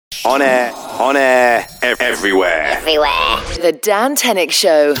On air, everywhere. The Dan Tenick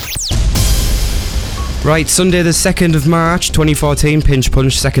Show. Right, Sunday the 2nd of March 2014, Pinch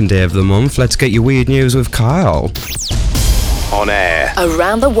Punch, second day of the month. Let's get your weird news with Kyle. On air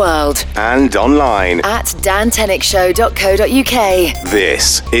Around the world and online at dantenickshow.co.uk.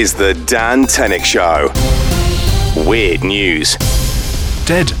 This is the Dan Tenick Show. Weird news.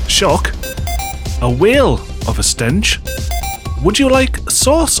 Dead shock. A whale of a stench. Would you like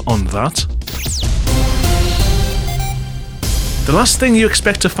sauce on that? The last thing you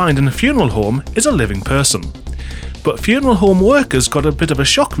expect to find in a funeral home is a living person. But funeral home workers got a bit of a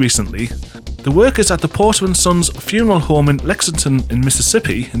shock recently. The workers at the Porter & Sons funeral home in Lexington in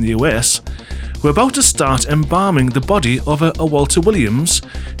Mississippi in the US were about to start embalming the body of a Walter Williams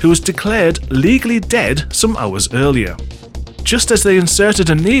who was declared legally dead some hours earlier. Just as they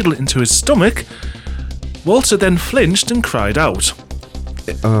inserted a needle into his stomach, Walter then flinched and cried out.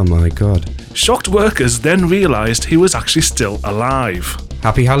 Oh my god. Shocked workers then realised he was actually still alive.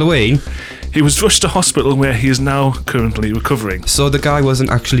 Happy Halloween. He was rushed to hospital where he is now currently recovering. So the guy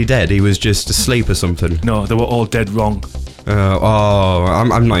wasn't actually dead, he was just asleep or something? No, they were all dead wrong.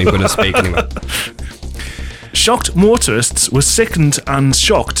 I'm not even going to speak anymore. Shocked motorists were sickened and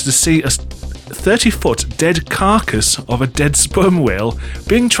shocked to see a 30-foot dead carcass of a dead sperm whale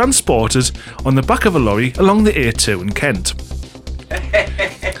being transported on the back of a lorry along the A2 in Kent.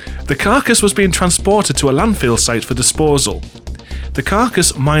 The carcass was being transported to a landfill site for disposal. The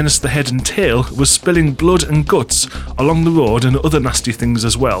carcass, minus the head and tail, was spilling blood and guts along the road and other nasty things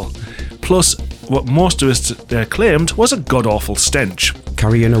as well. Plus, what most tourists claimed was a god-awful stench.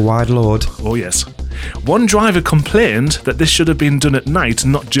 Carrying a wide load. Oh yes. One driver complained that this should have been done at night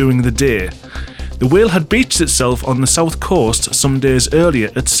and not during the day. The whale had beached itself on the south coast some days earlier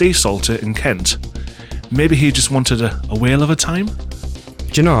at Sea Salter in Kent. Maybe he just wanted a whale of a time?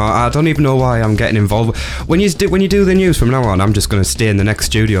 Do you know, I don't even know why I'm getting involved. When you do the news from now on, I'm just going to stay in the next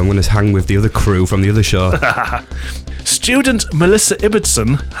studio. I'm going to hang with the other crew from the other show. Student Melissa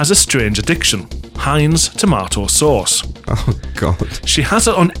Ibbotson has a strange addiction. Heinz tomato sauce. Oh, God. She has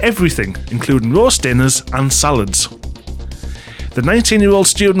it on everything, including roast dinners and salads. The 19-year-old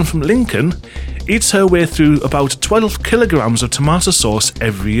student from Lincoln eats her way through about 12 kilograms of tomato sauce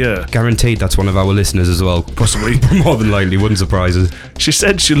every year. Guaranteed that's one of our listeners as well. Possibly. More than likely, wouldn't surprise us. She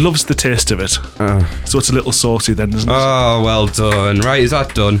said she loves the taste of it. So it's a little saucy then, isn't it? Oh, well done. Right, is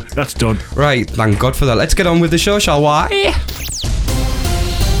that done? That's done. Right, thank God for that. Let's get on with the show, shall we?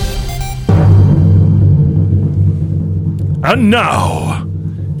 And now,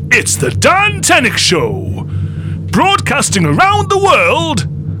 it's the Dan Tenick Show, broadcasting around the world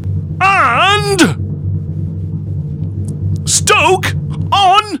and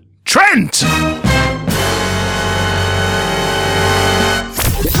Stoke-on-Trent. Dan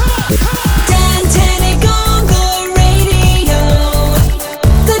Tenick on the radio.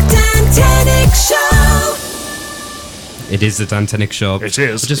 The Dan Tenick Show. It is the Dan Tenick Show. It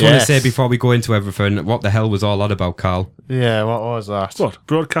is. I just want to say before we go into everything, what the hell was all that about, Carl? Yeah, what was that? What?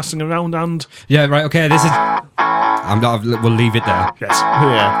 Broadcasting around and... Yeah, right, okay, this is... we'll leave it there. Yes.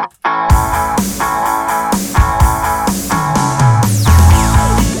 Yeah.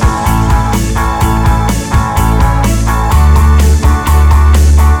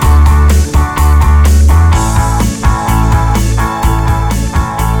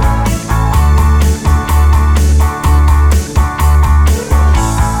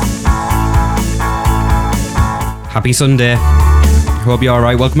 Happy Sunday. Hope you're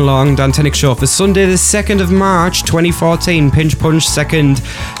alright. Welcome along, Dan Tenick Show for Sunday the 2nd of March 2014. Pinch Punch, second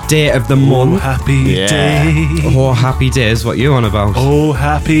day of the month. Oh, happy day. Oh, happy days. What you on about? Oh,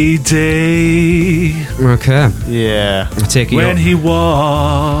 happy day. Okay. Yeah. I take it When he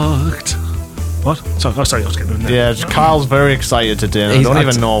walked... What? Sorry, I was getting in there. Yeah, Carl's very excited today. I don't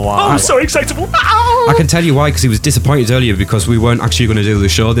even know why. Oh, I'm so excitable. I can tell you why, because he was disappointed earlier because we weren't actually going to do the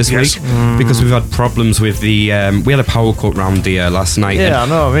show this week because we've had problems with the we had a power cut round here last night. Yeah, I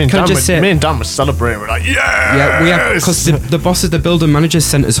know. Me and Dan were celebrating. We're like, yeah, we have, because the bosses, the building managers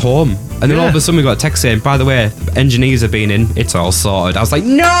sent us home, and then all of a sudden we got a text saying, by the way, engineers have been in, it's all sorted. I was like,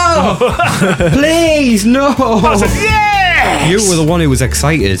 no, please, no. I was like, yes! You were the one who was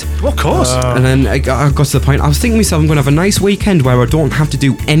excited. Of course. And then I got to the point, I was thinking to myself, I'm going to have a nice weekend where I don't have to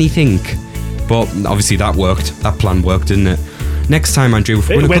do anything. But obviously that worked. That plan worked, didn't it? Next time, Andrew, if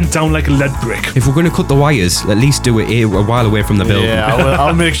we're It gonna went down like a lead brick. if we're going to cut the wires, at least do it here, a while away from the building. Yeah,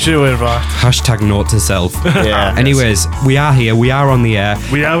 I'll make sure of that. Hashtag note to self. Yeah. Anyways, we are here. We are on the air.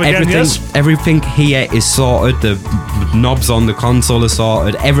 We are again, yes. Everything here is sorted. The knobs on the console are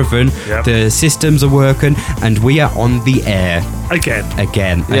sorted. Everything. Yep. The systems are working, and we are on the air Again.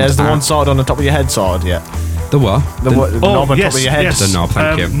 again. Yeah, is the And, one sorted on the top of your head sorted yet? the what? The knob on top of your head? Yes. The knob,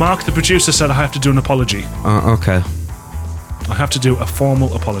 thank you. Mark, the producer, said I have to do an apology. Okay. I have to do a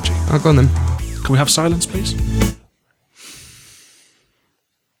formal apology. I'll go on then. Can we have silence, please?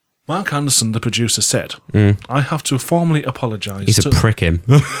 Mark Anderson, the producer, said, I have to formally apologise. He's a prick, him.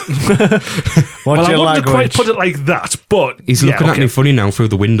 What's Well, I your wouldn't quite language? put it like that, but... He's yeah, looking at okay. me funny now through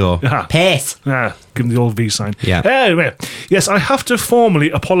the window. Ah. Piss. Ah, give him the old V sign. Yeah. Anyway, yes, I have to formally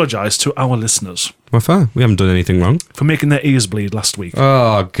apologise to our listeners What for? We haven't done anything wrong. for making their ears bleed last week,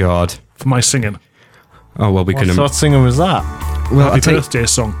 Oh, God. for my singing. Oh, well, we can... What sort of singing was that? well, Happy I'll tell you, birthday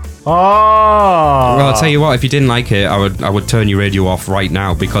song. Oh! well, I'll tell you what, if you didn't like it, I would turn your radio off right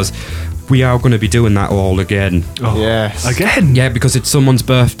now, because we are going to be doing that all again. Oh, Yes. Again? Yeah, because it's someone's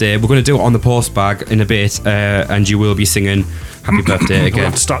birthday. We're going to do it on the post bag in a bit, and you will be singing Happy Birthday We'll again.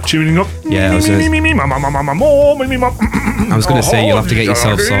 have to start tuning up. Yeah, I was gonna say, you'll have to get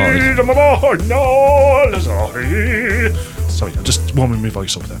yourself sorted. Sorry, I'm just warming my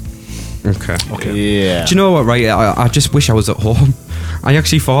voice up there. Okay. Okay. Yeah. Do you know what, right? I just wish I was at home. I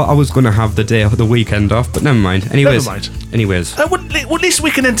actually thought I was going to have the weekend off, but never mind. Anyways. Anyways. Well, at least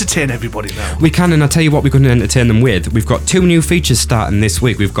we can entertain everybody now. We can, and I'll tell you what we're going to entertain them with. We've got 2 new features starting this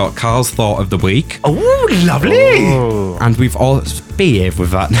week. We've got Carl's Thought of the Week. Oh, lovely. And we've all behave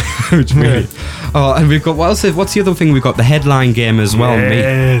with that. It's weird. Oh, and we've got what's the other thing? We've got the headline game as well.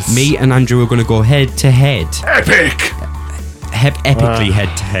 Yes. Me and Andrew are going to go head to head. Epic. Epically head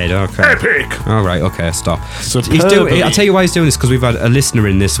to head. Okay. Epic. All right. Okay. Stop. Superbly. I'll tell you why he's doing this, because we've had a listener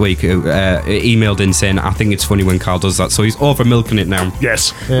in this week who emailed in saying, "I think it's funny when Carl does that." So he's over milking it now.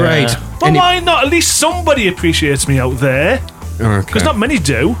 Yes. Right. Well, why not? At least somebody appreciates me out there. Okay. Because not many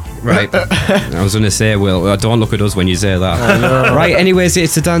do. Right. I was going to say, Will, don't look at us when you say that. Right, anyways,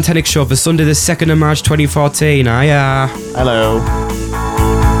 it's the Dan Tenick Show for Sunday the 2nd of March 2014. Hiya. Hello.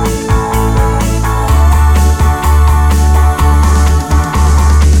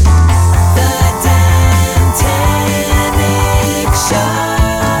 The Dan Tenick Show.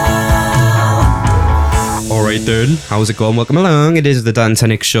 All right, then. How's it going? Welcome along. It is the Dan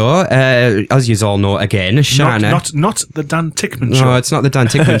Tenick Show. As you all know, again, Shana. Not the Dan Tickman Show. No, it's not the Dan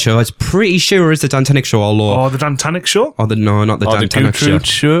Tickman Show. It's pretty sure it's the Dan Tenick Show, although... Or the Dan Tannick Show. Not the Dan Tenick Gertrude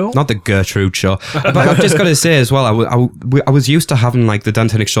Show? Not the Gertrude Show. But I've just got to say as well, I was used to having like the Dan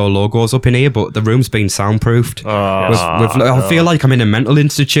Tenick Show logos up in here, but the room's been soundproofed. I feel like I'm in a mental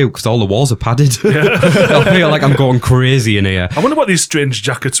institute because all the walls are padded. I feel like I'm going crazy in here. I wonder what these strange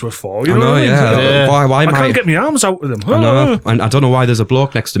jackets were for. You I know know, what I mean? yeah. Why I am can't get my arms out with them. I know, and I don't know why there's a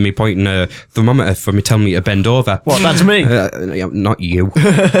bloke next to me pointing a thermometer for me, telling me to bend over. What, that's me? Not you.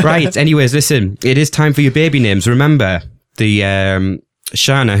 Right, anyways, listen, it is time for your baby names. Remember, the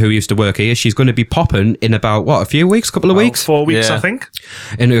Shana, who used to work here, she's going to be popping in about, a few weeks? Couple of weeks? 4 weeks, Yeah. I think.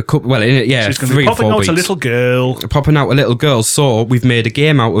 In a couple, She's going to 3 be or 4 popping out weeks. a little girl. Popping out a little girl. So, we've made a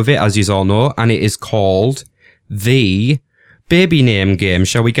game out of it, as you all know, and it is called the Baby Name Game.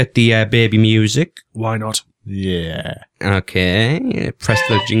 Shall we get the baby music? Why not? Yeah. Okay, press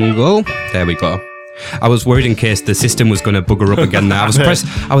the jingle. There we go. I was worried in case the system was going to bugger up again there.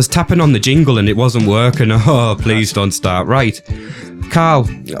 I was tapping on the jingle and it wasn't working. Oh, please don't start. Right. Carl,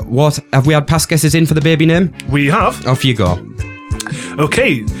 what? Have we had past guesses in for the baby name? We have. Off you go.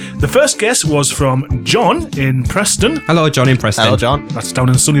 Okay, the first guess was from John in Preston. Hello, John in Preston. Hello, John. That's down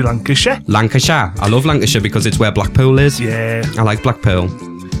in sunny Lancashire. Lancashire. I love Lancashire because it's where Blackpool is. Yeah, I like Blackpool.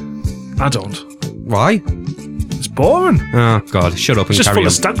 I don't. Why? It's boring. Oh, God. Shut up and It's just carry full on.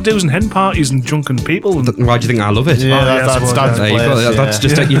 of stag do's and hen parties and drunken people. And, Why do you think I love it? Yeah, yeah, that's well, the There you place, go. That's yeah.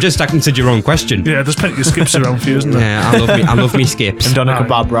 just you've just answered your own question. yeah, there's plenty of skips around for you, isn't there? Yeah, I love me skips. And done a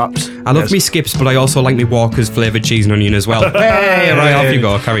kebab wraps. I love Yes. me skips, but I also like me Walker's flavoured cheese and onion as well. Hey, right, off you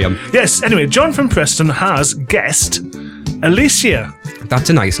go. Carry on. Yes, anyway, John from Preston has guessed Alicia. That's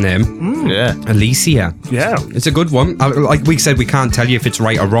a nice name. Yeah. Alicia. Yeah. It's a good one. Like we said, we can't tell you if it's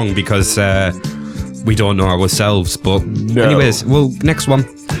right or wrong because we don't know ourselves. But anyways, well, next one.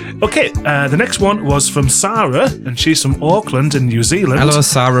 Okay, the next one was from Sarah, and she's from Auckland in New Zealand. Hello,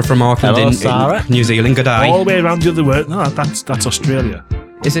 Sarah from Auckland Hello, in Sarah. New Zealand. Good All eye. the way around the other way. No, that's Australia.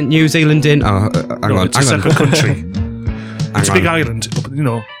 Isn't New Zealand in? Oh, hang No, on. it's a Hang on. separate country. It's a Hang big on. island, but, you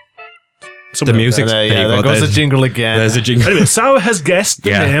know. Somewhere The up music. There goes the There's- jingle again. There's a jingle. Anyway, Sarah has guessed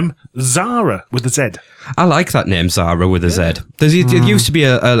the Yeah. name Zara with a Z. I like that name, Zara, with a Z. There used to be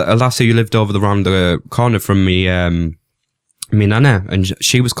a lassie who lived over around the corner from me, me nana, and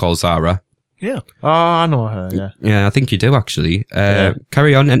she was called Zara. Yeah. Oh, I know her, yeah. Yeah, I think you do, actually.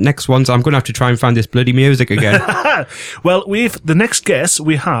 Carry on. Next ones, I'm going to have to try and find this bloody music again. Well, the next guess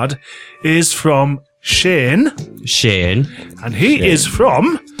we had is from Shane, Shane. and he is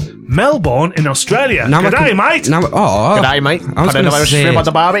from Melbourne in Australia. G'day, mate. Now, G'day, mate. I was Put in going the to strip say... on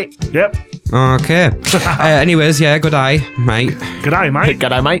the Barbie. Yep. Okay. Anyways, yeah, good eye, mate. G'day, mate.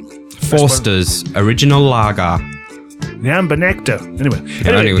 G'day, mate. Foster's Original Lager. The Amber Nectar. Anyway,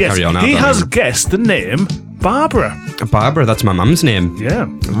 anyway, yes, carry on. he I don't has know. guessed the name Barbara. Barbara, that's my mum's name. Yeah.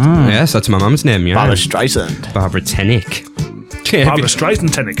 Yes, that's my mum's name, yeah. Barbara Streisand. Barbara Tennick. Barbara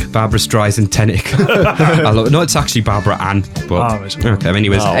Streisand-Tennick. Barbara Streisand Tennick. No, it's actually Barbara Ann. But, right. okay,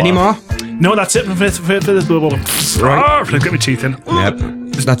 anyways, Oh, any wow. more? No, that's it for this. Right. Get my teeth in. Yep.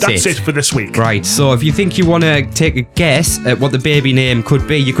 That's it for this week. Right, so if you think you want to take a guess at what the baby name could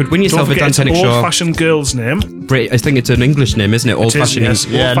be, you could win Don't yourself a forget, Dan it's an Tenick Show. old-fashioned girl's name. I think it's an English name, isn't it? It is, Old-fashioned. yes.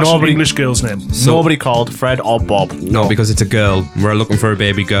 Yeah, Old-fashioned nobody- English girl's name. Nobody called Fred or Bob. No, because it's a girl. We're looking for a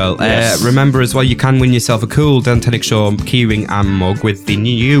baby girl. Yes. Remember as well, you can win yourself a cool Dan Tenick Show keyring and mug with the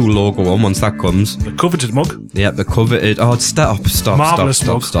new logo on once that comes. The coveted mug. Yep, the coveted. Oh, stop. Marvellous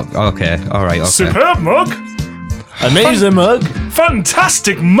mug. Stop. Okay, alright, okay. Superb mug. Amazing mug.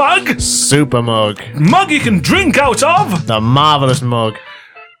 Fantastic mug. Super mug. Mug you can drink out of. The marvellous mug.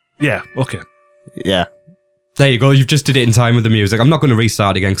 Yeah, okay. Yeah. There you go, you've just did it in time with the music. I'm not going to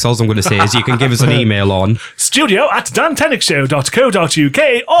restart again, because all I'm going to say is you can give us an email on.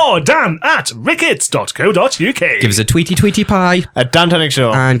 studio@dantenickshow.co.uk or dan@rickets.co.uk. Give us a tweety pie. A Dan Tenick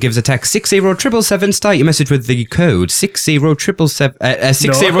Show. And give us a text 60777. Start your message with the code 60777.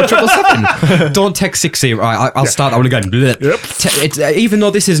 60777. Don't text 60. I'll start that one again. Yep. It's, even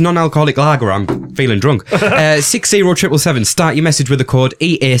though this is non-alcoholic lager, I'm feeling drunk. 60777. Start your message with the code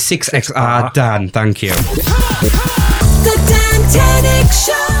EA6XR Dan. Thank you. The Dan Tenick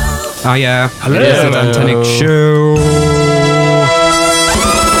Show. Oh yeah. Hello. It is the Dan Tenick Show.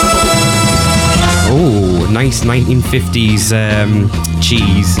 Oh, nice 1950s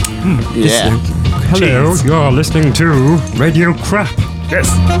cheese. Yeah. Hello, you're listening to Radio Crap. Yes.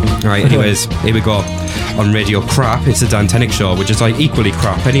 Right, anyways, here we go. On Radio Crap, it's the Dan Tenick Show, which is like equally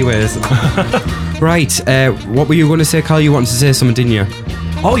crap. Anyways. Right, what were you going to say, Carl? You wanted to say something, didn't you?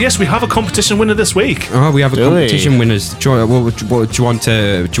 Oh, yes, we have a competition winner this week. Oh, we have a Do we? competition winners. Do you want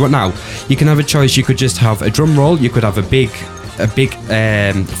now? You can have a choice. You could just have a drum roll. You could have a big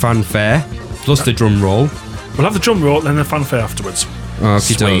fanfare plus the drum roll. We'll have the drum roll and the fanfare afterwards. Okay,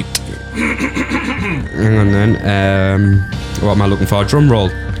 Sweet. Hang on then. What am I looking for? A drum roll.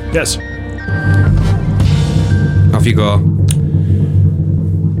 Yes. Off you go.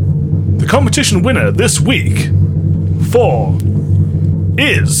 The competition winner this week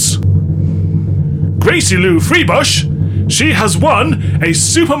is Gracie Lou Freebush. She has won a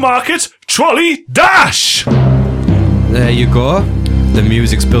supermarket trolley dash. There you go. The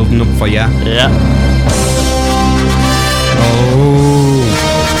music's building up for you. Yeah. Oh.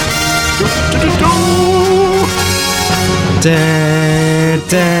 Da,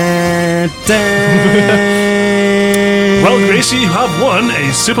 da, da. Well, Gracie, you have won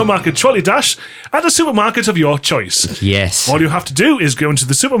a supermarket trolley dash at a supermarket of your choice. Yes. All you have to do is go into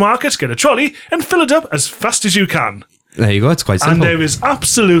the supermarket, get a trolley, and fill it up as fast as you can. There you go. It's quite And simple. there is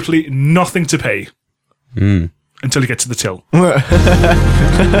absolutely nothing to pay. Until you get to the till. There you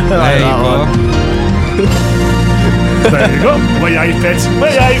go. There you go. Way I pet.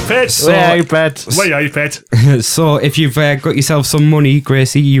 Way I pet. Way bet. Way I pet. So if you've got yourself some money,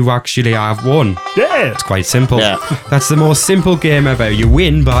 Gracie, you actually have won. Yeah. It's quite simple. Yeah. That's the most simple game ever. You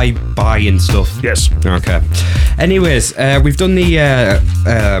win by buying stuff. Yes. Okay. Anyways, we've done the.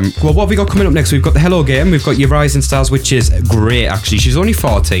 Well, what have we got coming up next? We've got the Hello game. We've got your Rising Stars, which is great, actually. She's only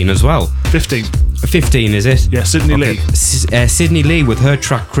 14 as well. 15. 15, is it? Yeah, Sydney Lee. Sydney Lee with her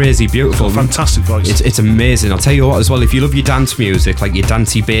track Crazy Beautiful. Fantastic voice. It's amazing. I'll tell you what as well, if you love your dance music, like your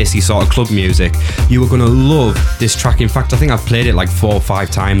dancey, bassy sort of club music, you are going to love this track. In fact, I think I've played it like 4 or 5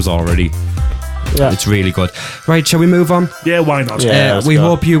 times already. Yeah. It's really good. Right, shall we move on? Yeah, why not? Yeah. let's We go.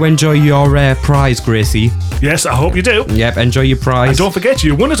 hope you enjoy your prize, Gracie. Yes, I hope you do. Yep, enjoy your prize. And don't forget,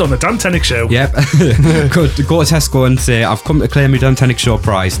 you won it on the Dan Tenick Show. Yep. go to Tesco and say, I've come to claim my Dan Tenick Show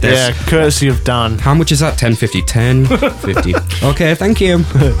prize. Yeah, courtesy of Dan. How much is that? 10.50. 10.50. Okay, thank you.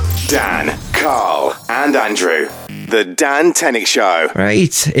 Dan Carl and Andrew. The Dan Tenick Show.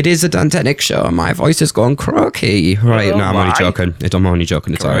 Right, it is a Dan Tenick show. My voice is going croaky. Right, no, I'm only joking. I'm only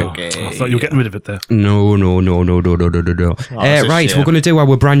joking. It's alright. I thought you were getting rid of it there. No. Right, we're going to do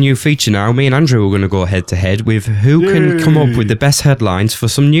our brand new feature now. Me and Andrew are going to go head to head with who can come up with the best headlines for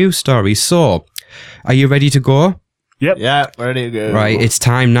some news stories. So, are you ready to go? Yep. Yeah, ready to go. Right, it's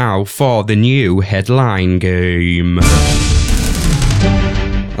time now for the new headline game.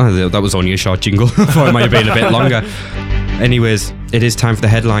 Oh, that was only a short jingle. I thought it might have been a bit longer. Anyways, it is time for the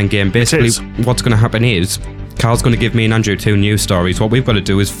headline game. Basically, what's going to happen is Carl's going to give me and Andrew 2 news stories. What we've got to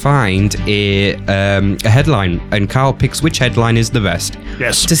do is find a headline, and Carl picks which headline is the best.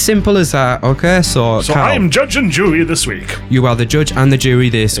 Yes. It's as simple as that, okay? So Carl, I am judge and jury this week. You are the judge and the jury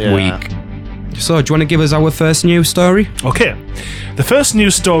this week. So, do you want to give us our first news story? Okay. The first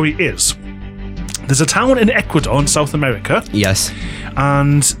news story is... There's a town in Ecuador in South America. Yes.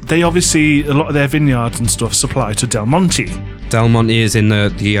 And they obviously, a lot of their vineyards and stuff supply to Del Monte. Del Monte is in the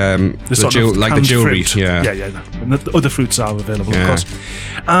jewelry. Fruit. Yeah. And the other fruits are available, of course.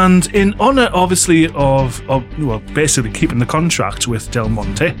 And in honour, obviously, of basically keeping the contract with Del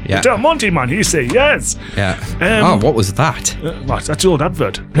Monte. Yeah. Del Monte, man, he say yes. Yeah. What was that? What? That's the old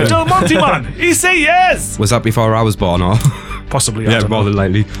advert. Del Monte, man, he say yes. Was that before I was born, or? Possibly, Yeah, more than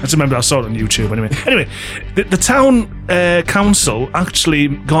likely. I just remember I saw it on YouTube anyway. Anyway, the town council actually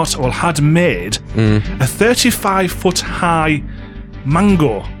had made a 35-foot high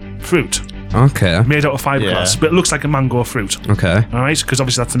mango fruit. Okay. Made out of fiberglass, but it looks like a mango fruit. Okay. All right, because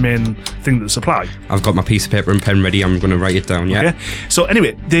obviously that's the main thing that they supply. I've got my piece of paper and pen ready. I'm going to write it down, yeah? Okay. So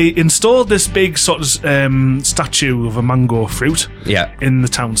anyway, they installed this big sort of statue of a mango fruit in the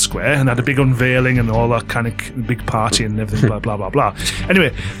town square and had a big unveiling and all that kind of big party and everything, blah, blah, blah, blah.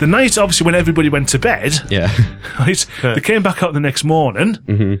 Anyway, the night, obviously, when everybody went to bed, right, they came back out the next morning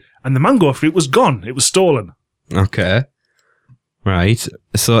and the mango fruit was gone. It was stolen. Okay. Right.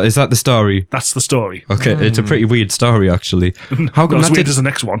 So is that the story? That's the story. Okay, it's a pretty weird story, actually. How come Not as weird as the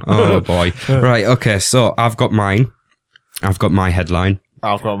next one. Oh, boy. Right, okay, so I've got mine. I've got my headline.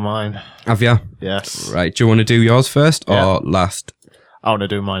 I've got mine. Have you? Yes. Right, do you want to do yours first or last? I want to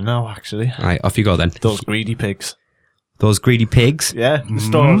do mine now, actually. Right, off you go then. Those greedy pigs. Those greedy pigs? Yeah,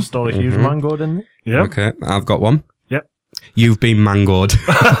 stole a huge mango, didn't they? Yeah. Okay, I've got one. Yep. You've been mangoed.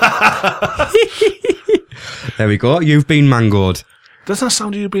 There we go. You've been mangoed. Doesn't that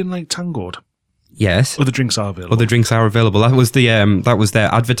sound like you've been like tangoed? Yes. Other drinks are available. Other drinks are available. That was their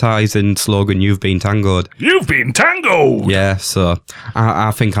advertising slogan. You've been tangoed. You've been tangoed. Yeah. So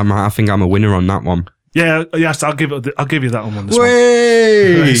I think I'm a winner on that one. Yeah. Yes. I'll give you that one. This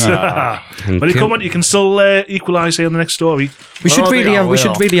Way. one. But come on, you can still equalise here on the next story. We should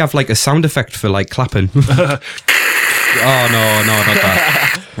really have like a sound effect for like clapping. Oh no, not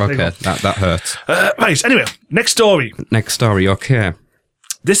that. Okay, that hurts. Right, anyway, next story. Okay.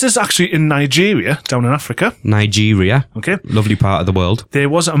 This is actually in Nigeria, down in Africa. Nigeria. Okay. Lovely part of the world. There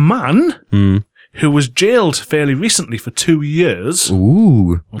was a man who was jailed fairly recently for 2 years.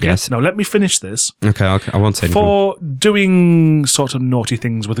 Ooh. Okay. Yes. Now, let me finish this. Okay, I won't say anything. For doing sort of naughty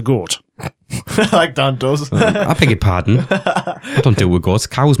things with a goat. Like Dan does. I beg your pardon. I don't deal with goats.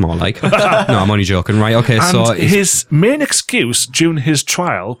 Cows more like. No, I'm only joking. Right, okay, And so... his main excuse during his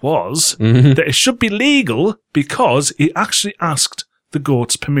trial was that it should be legal because he actually asked the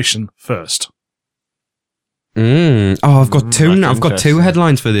goat's permission first. Oh, I've got two. That's I've got two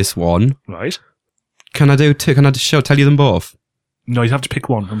headlines for this one. Right. Can I do two? Can I tell you them both? No, you have to pick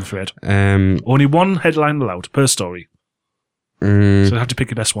one, I'm afraid. Um. Only one headline allowed per story. So you have to pick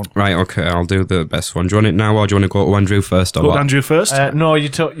your best one. Right. Okay. I'll do the best one. Do you want it now, or do you want to go to Andrew first, or Go what? to Andrew first. No, you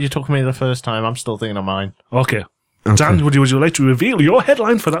took me the first time. I'm still thinking of mine. Okay. Dan, would you like to reveal your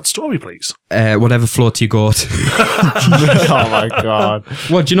headline for that story, please? Whatever floats your goat. Oh my god.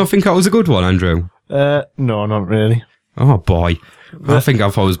 What? Do you not think that was a good one, Andrew? No, not really. Oh boy. I think I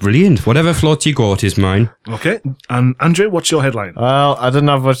thought it was brilliant. Whatever floats your goat is mine. Okay. And Andrew, what's your headline? Well, I didn't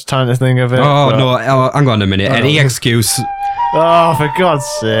have much time to think of it. Oh no! Hang on a minute. Any excuse? Oh, for God's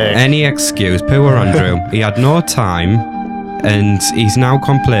sake! Any excuse? Poor Andrew. He had no time, and he's now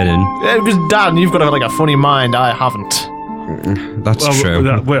complaining. Yeah, because Dan, you've got like a funny mind. I haven't. That's true.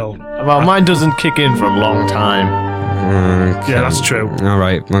 Well, mine doesn't kick in for a long time. Okay. Yeah, that's true. All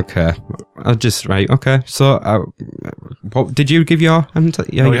right. Okay. Okay. So, what did you give your? No,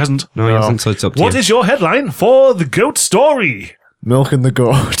 he hasn't. No, he hasn't. So it's up to What you. is your headline for the goat story? Milking the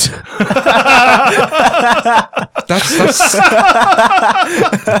goat.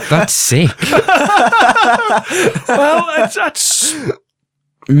 That's sick. Well, that's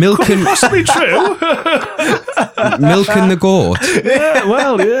Milking Possibly true. milking the goat. Yeah,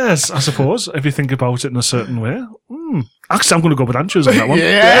 well, yes, I suppose, if you think about it in a certain way. Actually, I'm going to go with Andrews on that one.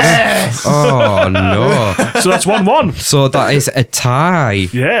 Yes! Oh no! So that's 1-1. So that is a tie.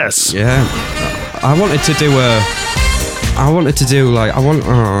 Yes. Yeah. I wanted to do like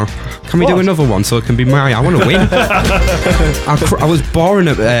can we do another one so it can be mine? I want to win. I was boring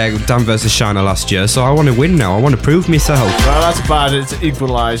at Dan vs Shiner last year, so I want to win now. I want to prove myself. Well, that's bad. It's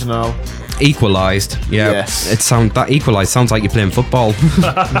equalised now. Equalised, yeah. Yes. That equalised sounds like you're playing football.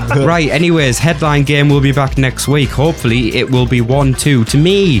 Right. Anyways, headline game will be back next week. Hopefully, it will be 1-2 to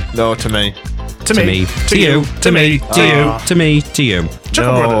me. No, to me. To me. To you. To me. To you. To me. To you.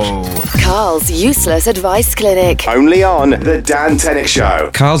 Chuckle Brothers. No. Carl's Useless Advice Clinic. Only on The Dan Tenick Show.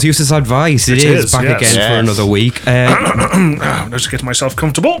 Carl's useless advice. It is back yes. again for another week. Let's get myself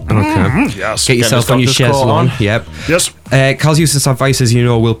comfortable. Okay. Yes. Get yourself this on your doctor's chaise coat lawn. on. Yep. Yes. Carl's useless advice, as you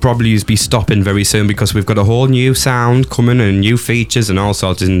know, will probably be stopping very soon because we've got a whole new sound coming and new features and all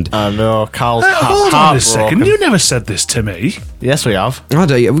sorts. And I know, Carl's Hold on a second. heartbroken. You never said this to me. Yes, we have.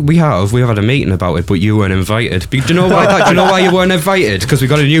 we've had a meeting about it, but you weren't invited. Do you know why? Do you know why you weren't invited? Because we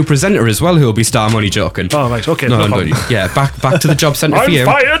got a new presenter as well who'll be starting. I'm only joking. Oh, right. Okay. No, problem. yeah, back to the job centre for I'm you.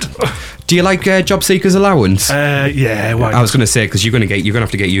 fired. Do you like job seekers allowance? Yeah. Why? I was going to say because you're going to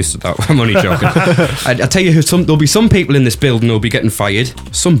have to get used to that. I'm only joking. I tell you, there'll be some people in this building who'll be getting fired.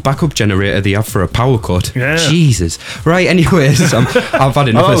 Some backup generator they have for a power cut. Yeah. Jesus. Right. Anyways, I've had I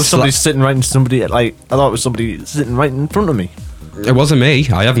enough. thought it of was somebody sitting right in front of me. It wasn't me.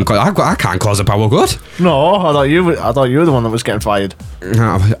 I can't cause a power cut. No, I thought you were the one that was getting fired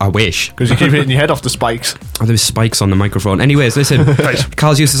I wish. because you keep hitting your head off the spikes. There's spikes on the microphone. Anyways, listen.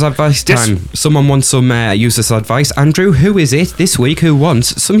 Carl's useless advice time. Yes. Someone wants some useless advice. Andrew, who is it this week who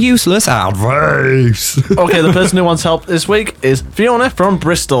wants some useless advice? Okay, the person who wants help this week is Fiona from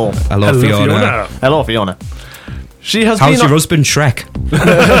Bristol. Hello, Fiona. Hello, Fiona. She has How's been your on, husband, Shrek?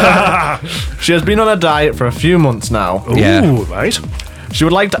 she has been on a diet for a few months now. Ooh, Yeah. right. She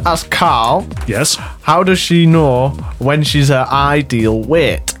would like to ask Carl, Yes. how does she know when she's her ideal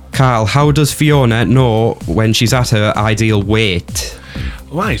weight? Carl, how does Fiona know when she's at her ideal weight?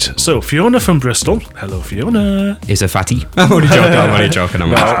 Right. So Fiona from Bristol. Hello, Fiona. Is a fatty? I'm only joking.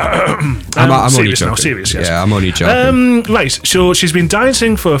 I'm only Serious joking. now, serious, yes. Yeah, I'm only joking. Right. So she's been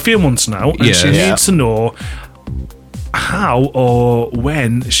dieting for a few months now, and Yeah. she Yeah. needs to know how or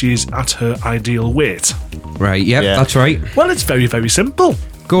when she's at her ideal weight. Right, yep, Yeah. that's right. Well, it's very, very simple.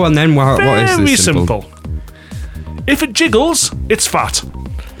 Go on then. What is Very this simple? If it jiggles, it's fat.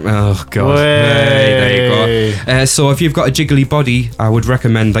 Oh, God. Hey, there you go. So if you've got a jiggly body, I would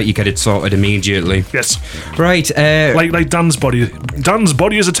recommend that you get it sorted immediately. Yes. Right. Like Dan's body. Dan's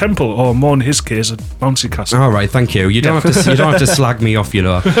body is a temple, or more in his case, a bouncy castle. All right, thank you. You don't have to slag me off, you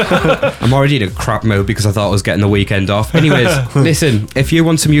know. I'm already in a crap mood because I thought I was getting the weekend off. Anyways, listen, if you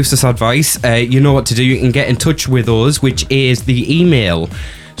want some useless advice, you know what to do. You can get in touch with us, which is the email.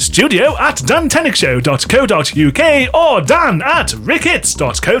 studio@dantenickshow.co.uk or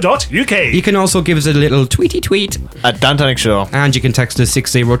dan@rickets.co.uk. You can also give us a little tweety tweet, At Dan Tenick Show. and you can text us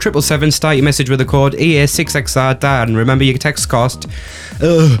 60777. Start your message with the code EA6XRDAN. Remember your text cost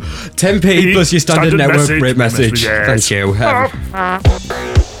 10p plus your standard network rate message. Yes. Thank you.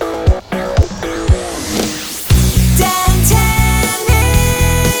 Dan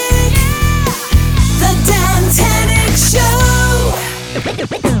Tenick. The Dan Tenick Show.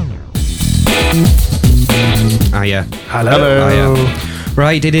 Yeah. Hello.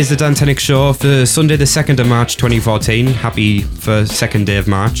 Right, it is the Dan Tenick Show for Sunday, the 2nd of March 2014. Happy for 2nd day of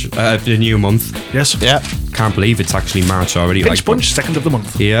March, the new month. Yes. Yeah. Can't believe it's actually March already. Pinch punch, 2nd of the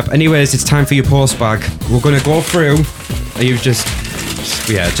month. Yep. Anyways, it's time for your post bag. We're going to go through. You just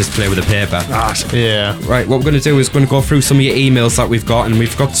play with the paper. Yeah. Right, what we're going to do is going to go through some of your emails that we've got, and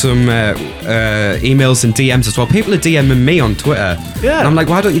we've got some emails and DMs as well. People are DMing me on Twitter. Yeah. And I'm like,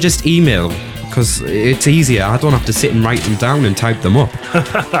 why don't you just email? Because it's easier. I don't have to sit and write them down and type them up.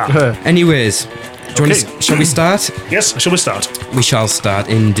 Anyways, shall we start? Yes, shall we start? We shall start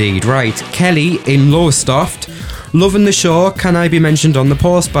indeed. Right, Kelly in Lowestoft. Loving the show. Can I be mentioned on the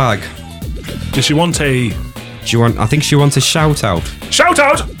post bag? Does she want a I think she wants a shout out. shout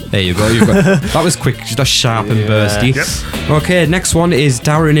out? There you go. That was quick. Just sharp and bursty. Yep. Okay, next one is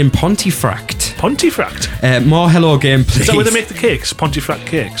Darren in Pontefract. Pontefract. More hello game, please. Is that where they make the cakes? Pontefract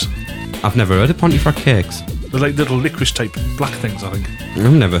cakes. I've never heard of Pontefract cakes. They're like little licorice type black things, I think.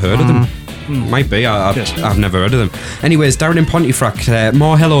 I've never heard of them. Might be. Yes. I've never heard of them. Anyways, Darren in Pontefract.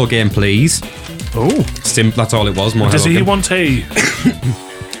 More hello game, please. Oh. That's all it was. More Does hello he game. want a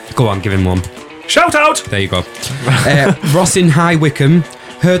Go on, give him one. shout out? There you go. Ross in High Wycombe.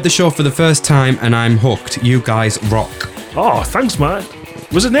 Heard the show for the first time and I'm hooked. You guys rock. Oh, thanks, mate.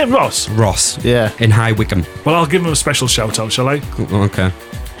 Was his name Ross? Ross. Yeah. In High Wycombe. Well, I'll give him a special shout out, shall I? Okay.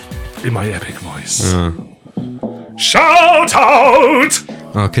 In my epic voice. Shout out!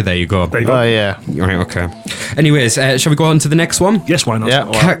 Okay, there you go. There you go. Oh, yeah. Right, okay. Anyways, shall we go on to the next one? Yes, why not? Yeah.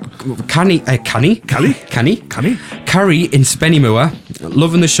 Well, Canny? Callie? Canny? Canny? Carrie in Spennymoor.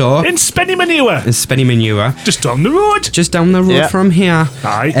 Loving the show. In Spenny Manure. In Spennymoor. Just down the road. Just down the road Yeah. from here.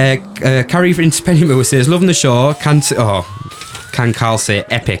 Aye. Carrie in Spennymoor says, loving the show. Can Carl say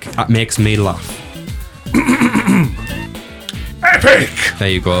epic? That makes me laugh. Epic! There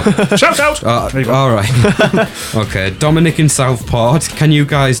you go. Shout out! There you go. All right. Okay. Dominic in Southport. Can you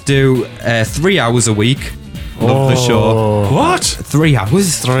guys do 3 hours a week? Love the show. What? 3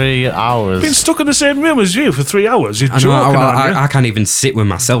 hours? 3 hours. Been stuck in the same room as you for 3 hours. You're I know, joking, aren't you? I can't even sit with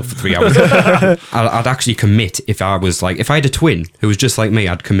myself for 3 hours. I'd actually commit if I was like, if I had a twin who was just like me,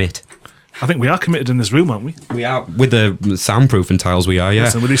 I'd commit. I think we are committed in this room, aren't we? We are with the soundproofing tiles. We are, yeah.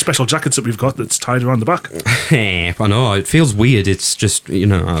 Listen, with these special jackets that we've got that's tied around the back. I know it feels weird. It's just I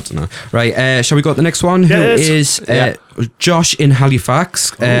don't know. Right, shall we go to the next one? Yes. Who is Josh in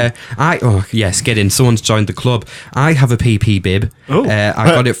Halifax? Yes, get in. Someone's joined the club. I have a PP bib. Oh. I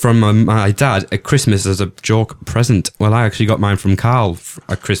got it from my dad at Christmas as a joke present. Well, I actually got mine from Carl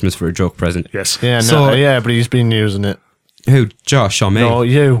at Christmas for a joke present. Yes. Yeah, no, So- but he's been using it. Who, Josh or me? No,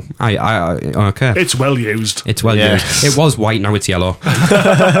 you. I okay. It's well used. It's well Yes. used. It was white, now it's yellow.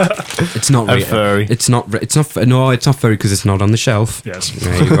 It's not And furry. It's not furry because it's not on the shelf. Yes.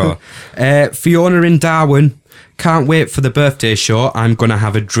 There you go. Fiona in Darwin. Can't wait for the birthday show. I'm going to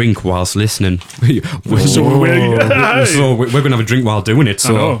have a drink whilst listening. So we're going to have a drink while doing it.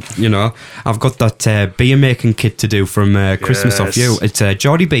 So, I've got that beer making kit to do from Christmas off you. It's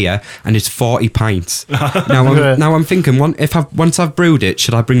Geordie beer and it's 40 pints. now I'm thinking, once I've brewed it,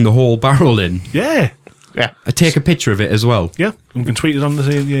 should I bring the whole barrel in? Yeah. Yeah. I take a picture of it as well Yeah. We can tweet it on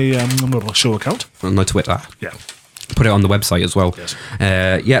the show account. on my Twitter. Yeah. Put it on the website as well.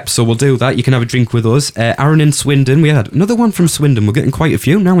 Yes. So we'll do that. You can have a drink with us. Aaron in Swindon. We had another one from Swindon. We're getting quite a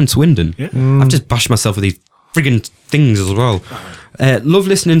few now in Swindon. Yeah. I've just bashed myself with these friggin' things as well. Love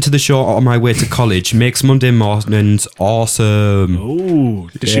listening to the show on my way to college. Makes Monday mornings awesome. Oh,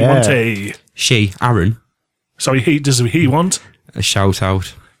 does she Yeah. want She, Aaron, Sorry, does he want? a shout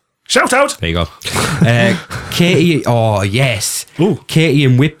out. Shout out! There you go. Katie, oh yes. Ooh. Katie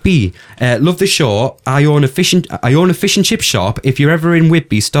in Whitby. Love the show. I own a fish and chip shop. If you're ever in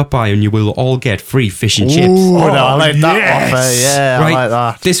Whitby, stop by and you will all get free fish and chips. Ooh, no, I like that yes. offer. Yeah, Right, I like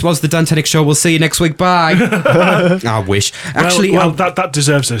that. this was the Dan Tenick Show. We'll see you next week. Bye. I wish. Actually, well, that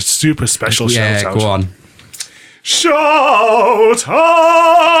deserves a super special shout out. go on. Shout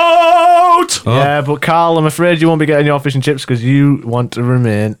out! Yeah, but Carl, I'm afraid you won't be getting your fish and chips because you want to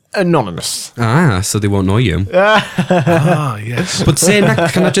remain anonymous. So they won't know you. Ah, yes. But saying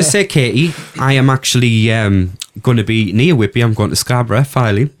that, can I just say, Katie, I am actually going to be near Whitby. I'm going to Scarborough,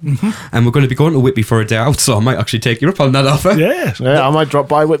 Filey, and we're going to be going to Whitby for a day out. So I might actually take you up on that offer. Yeah. Yeah, I might drop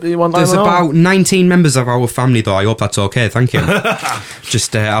by with you one time. There's about 19 members of our family, though. I hope that's okay. Thank you.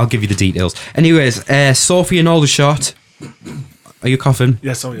 Just, I'll give you the details. Anyways, Sophie and Aldershot. Are you coughing?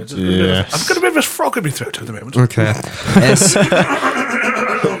 Yes, oh yeah. Yes. I've got a bit of a frog in my throat at the moment. Okay.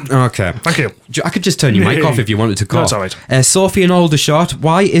 Okay. Thank you. I could just turn your mic off if you wanted to cough. No, it's all right. Sophie and Aldershot,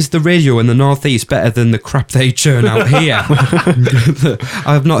 why is the radio in the Northeast better than the crap they churn out here?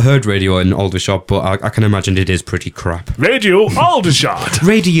 I have not heard radio in Aldershot, but I can imagine it is pretty crap. Radio Aldershot.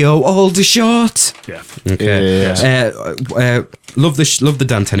 Radio Aldershot. Yeah. Okay. Love the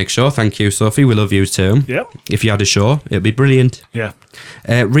Dan Tenick Show. Thank you, Sophie. We love you too. Yep. If you had a show, it'd be brilliant. Yeah.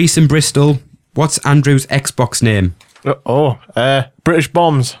 Reese in Bristol. What's Andrew's Xbox name? British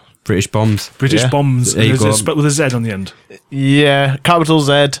Bombs. British Bombs. British Yeah. Bombs. There you go. It's spelled with a Z on the end. Yeah, capital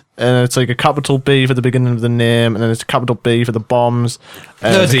Z, and it's like a capital B for the beginning of the name, and then it's a capital B for the bombs.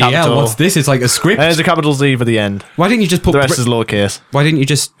 And Bloody hell, what's this? It's like a script. And there's a capital Z for the end. Why didn't you just put The rest is lowercase. Why didn't you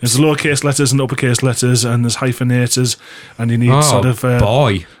just There's lowercase letters and uppercase letters, and there's hyphenators, and you need sort of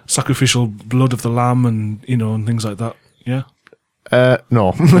boy. sacrificial blood of the lamb, and and things like that. Yeah. No.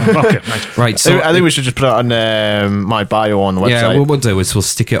 Okay. Right. Right, so I think we should just put it on my bio on the website. yeah, what we'll do is we'll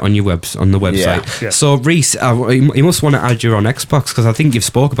stick it on your on the website. Yeah. So Reese, you must want to add you on Xbox because I think you've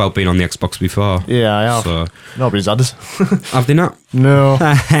spoke about being on the Xbox before. Yeah, I have. So Nobody's had us. have they not? No.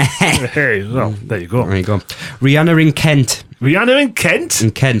 Hey, well, there you go. There you go. Rihanna in Kent. Rihanna in Kent.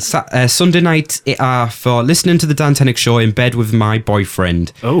 In Kent. Sunday night for listening to the Dan Tenick Show in bed with my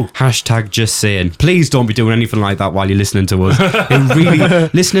boyfriend. Oh. Hashtag just saying. Please don't be doing anything like that while you're listening to us. It really,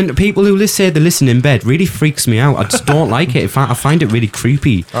 listening to people who say they listen in bed really freaks me out. I just don't like it. I find it really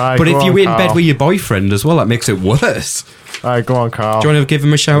creepy. Right, but if go you're on, in bed Carl. with your boyfriend as well, that makes it worse. All right, go on, Carl. Do you want to give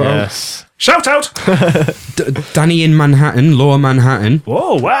him a shout out? Yes. Shout out. Danny in Manhattan, Lower Manhattan.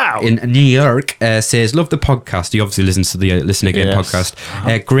 Oh, wow. In New York, says, love the podcast. He obviously listens to the Listen Again Yes.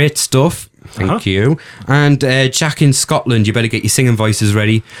 podcast. Great stuff. Thank you. And Jack in Scotland, you better get your singing voices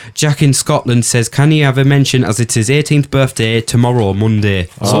ready. Jack in Scotland says, can he have a mention as it's his 18th birthday tomorrow, Monday?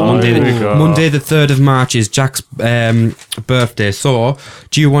 So Monday, there we go. Monday the 3rd of March is Jack's birthday. So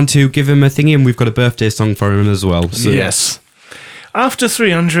do you want to give him a thingy? And we've got a birthday song for him as well. So, Yes. After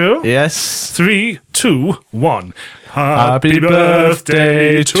 3, Andrew. Yes. 3, 2, 1. Happy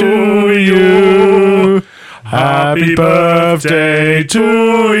birthday to you. Happy birthday to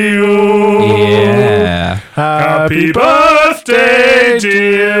you. Yeah. Happy birthday,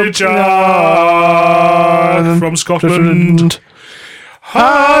 dear John from Scotland.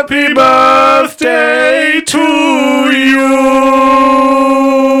 Happy birthday to you.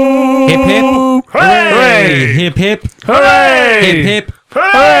 Hip hip. Hooray! Hip hip. Hooray! Hip hip.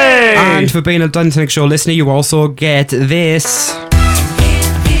 Hooray! And for being a Dan Tenick Show listener, you also get this.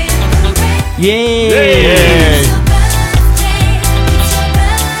 Yay!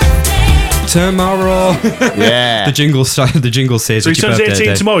 Tomorrow. Yeah. The jingle says So he it's your turns birthday 18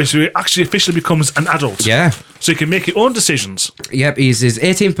 day. tomorrow, so he actually officially becomes an adult. Yeah. So he can make his own decisions. Yep, he's his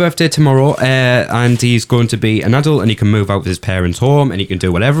 18th birthday tomorrow, and he's going to be an adult, and he can move out with his parents' home, and he can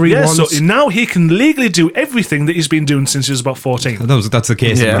do whatever he Yeah, wants. so now he can legally do everything that he's been doing since he was about 14. That's the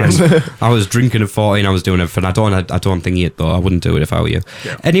case. Yeah. Yeah. I was drinking at 14. I was doing everything. I don't think it though. I wouldn't do it if I were you.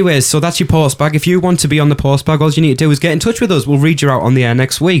 Yeah. Anyways, so that's your post bag. If you want to be on the post bag, all you need to do is get in touch with us. We'll read you out on the air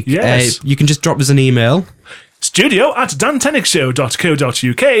next week. Yes. You can just drop us an email.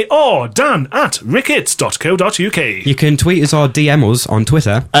 studio@dantenickshow.co.uk or dan@rickets.co.uk. You can tweet us or DM us on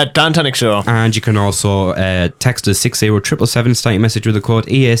Twitter. At Dan Tenick Show. And you can also text us 60777, start your message with the code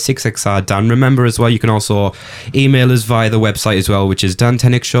EA6XR Dan. Remember as well, you can also email us via the website as well, which is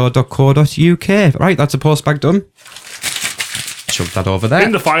dantenickshow.co.uk. Right, that's a post bag done. Shove that over there.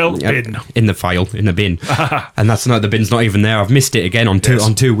 In the file, Yep. bin. In the file, in the bin. And that's not, the bin's not even there. I've missed it again on Yes.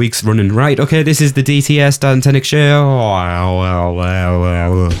 2 weeks running. Right, okay, this is the DTS Dan Tenick Show.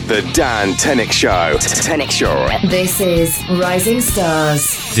 The Dan Tenick Show. Tenick Show. This is Rising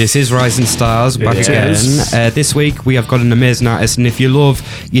Stars. This is Rising Stars back It again. is. This week we have got an amazing artist, and if you love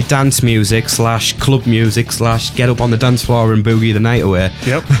your dance music / club music / get up on the dance floor and boogie the night away,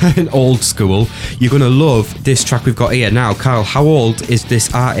 Yep. old school, you're gonna love this track we've got here. Now, Carl, how old is this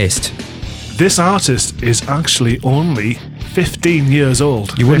artist? This artist is actually only 15 years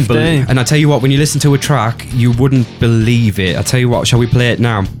old. You wouldn't 15. believe. And I tell you what, when you listen to a track, you wouldn't believe it. I tell you what, shall we play it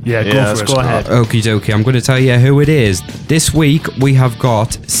now? Yeah, Yeah, go let's for it. go ahead. Okie dokie, I'm going to tell you who it is. This week we have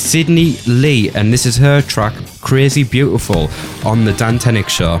got Sydney Lee, and this is her track Crazy Beautiful on the Dan Tenick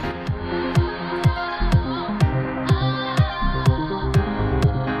Show.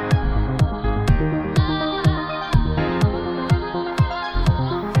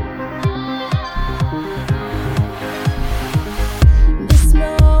 This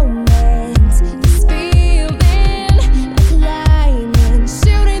moment, this feeling, like lightning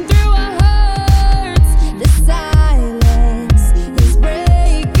shooting through our hearts. The silence is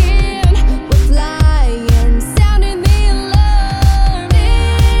breaking. We're flying, sounding the alarm.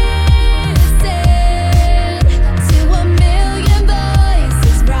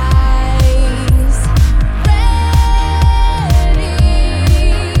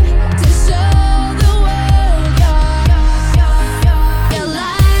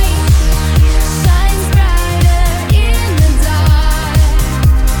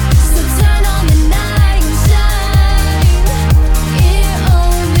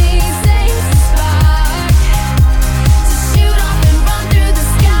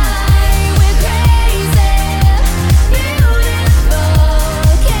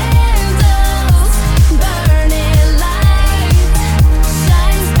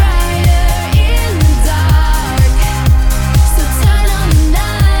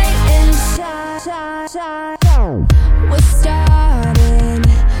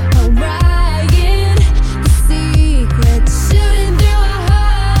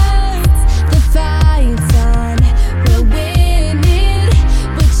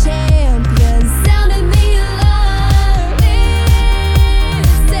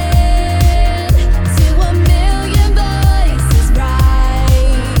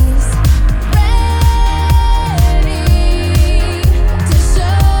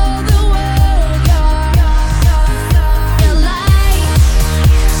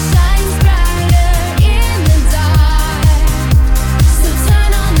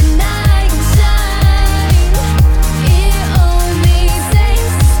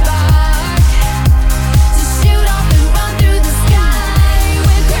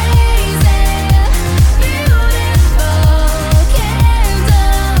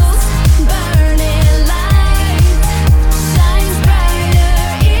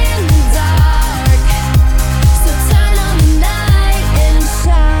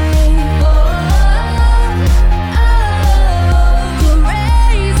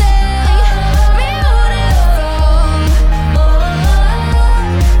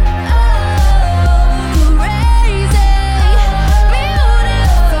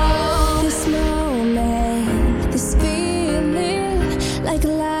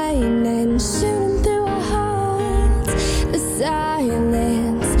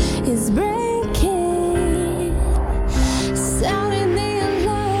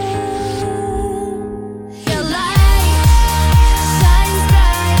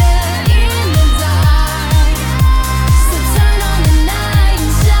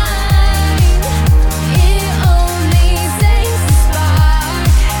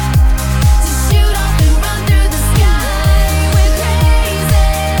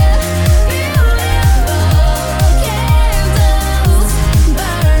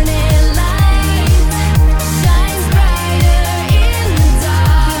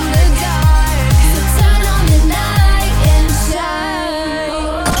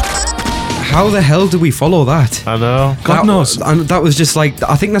 How the hell do we follow that? I know. God knows. And that was just like,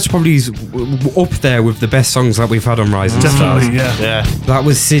 I think that's probably up there with the best songs that we've had on Rising Stars. Definitely, yeah. Yeah. That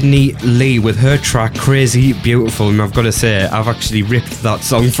was Sydney Lee with her track Crazy Beautiful, and I've got to say, I've actually ripped that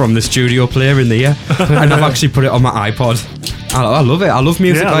song from the studio player in the year, and I've actually put it on my iPod. I love it. I love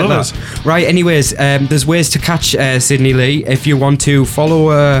music Yeah, I like love that. Right, anyways, there's ways to catch Sydney Lee. If you want to follow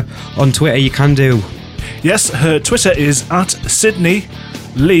her on Twitter, you can do. Yes, her Twitter is at Sydney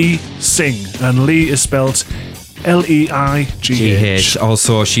Lee Singh, and Lee is spelled Leigh.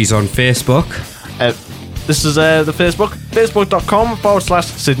 Also, she's on Facebook. This is the Facebook,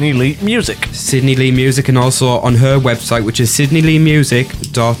 facebook.com/Sydney Lee Music. Sydney Lee Music, and also on her website, which is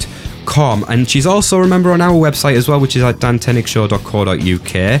sydneyleemusic.com. And she's also, remember, on our website as well, which is at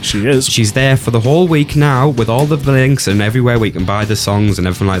dantenickshow.co.uk. She is. She's there for the whole week now with all the links and everywhere we can buy the songs and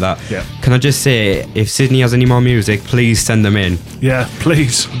everything like that. Yeah. Can I just say, if Sydney has any more music, please send them in. Yeah,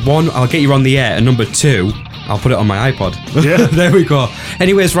 please. 1, I'll get you on the air, and number 2, I'll put it on my iPod. Yeah. There we go.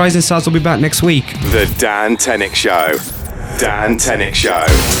 Anyways, Rising Stars will be back next week. The Dan Tenick Show. Dan Tenick Show.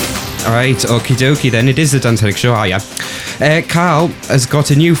 All right, okie dokie then. It is the Dan Tenick Show, yeah. Carl has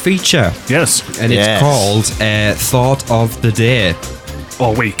got a new feature, Yes. and it's called Thought of the Day.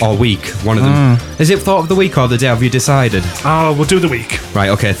 Or week. Or week, one of them. Is it Thought of the Week or the Day? Have you decided? We'll do the week. Right,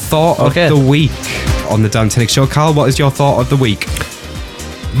 okay. Thought of the Week on the Dan Tenick Show. Carl, what is your Thought of the Week?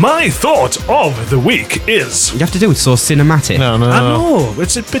 My thought of the week is... You have to do it so cinematic. No. I know,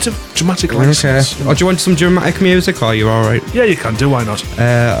 it's a bit of dramatic license. Okay. Or do you want some dramatic music, or are you alright? Yeah, you can do, why not?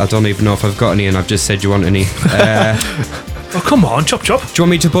 I don't even know if I've got any, and I've just said you want any. Oh, come on, chop chop. Do you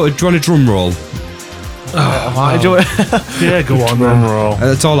want me to do you want a drum roll? Why do it? Yeah, go on then. roll.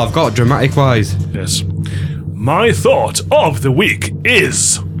 That's all I've got, dramatic wise. Yes. My thought of the week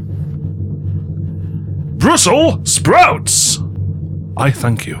is... Brussels sprouts. I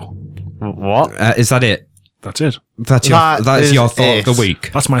thank you. What? Is that it? That's it. That's That is your thought it. of the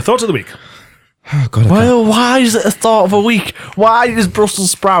week. That's my thought of the week. Oh God, Well, why is it a thought of a week? Why is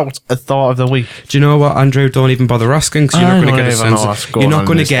Brussels sprout a thought of the week? do you know what, Andrew? Don't even bother asking, because you're I not going to don't get a even know what's sensible. You're going not on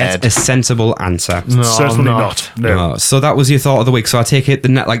going to in get his a sensible answer. No, Certainly I'm not. No. So that was your thought of the week. So I take it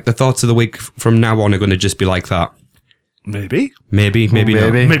the thoughts of the week from now on are going to just be like that. Maybe. Maybe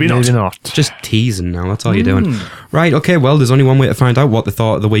not. Maybe not. Just teasing now. That's all you're doing. Right. Okay. Well, there's only one way to find out what the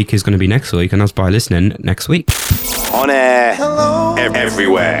thought of the week is going to be next week, and that's by listening next week. On air.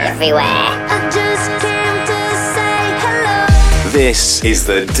 Everywhere. I just came to say hello. This is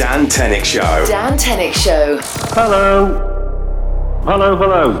the Dan Tenick Show. Dan Tenick Show. Hello.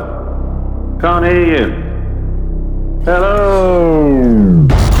 Hello. Can't hear you. Hello.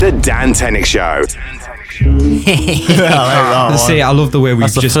 The Dan Tenick Show. See, I love the way we've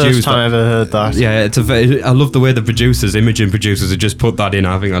That's the just first used time I that. ever heard that. Yeah, I love the way the imaging producers, have just put that in.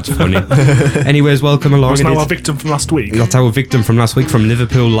 I think that's funny. Anyways, welcome along. Was It now is- our victim from last week. That's our victim from last week from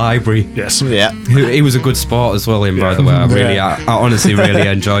Liverpool Library. Yes. Yeah. He was a good sport as well, by the way. I honestly really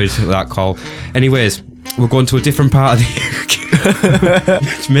enjoyed that call. Anyways, we're going to a different part of the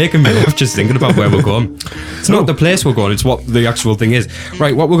It's making me laugh just thinking about where we're going. It's not the place we're going, it's what the actual thing is.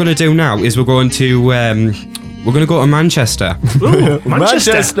 Right, what we're going to do now is we're going to go to Manchester. Ooh,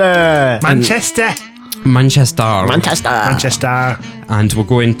 Manchester. Manchester. Manchester. And we're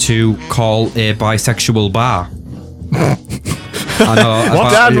going to call a bisexual bar. I know.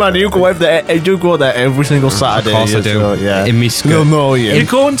 What? Dad, man, you go over there. You go there every single Saturday. Of course I do. So, yeah. In me skirt. You'll know you. You're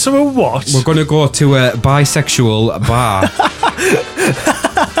going to a what? We're going to go to a bisexual bar.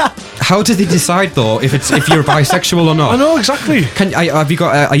 How do they decide though if you're bisexual or not? I know, exactly.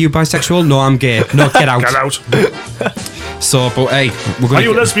 Are you bisexual? No, I'm gay. No, get out. Get out. So, but hey, we're going. Are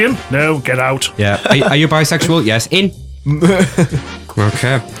you a lesbian? No, get out. Yeah. Are you bisexual? Yes. In.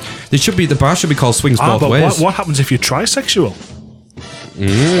 Okay. The bar should be called Swings Both But Ways. what happens if you're trisexual?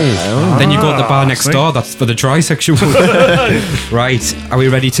 Then you go to the bar next see? door. That's for the trisexual. Right. Are we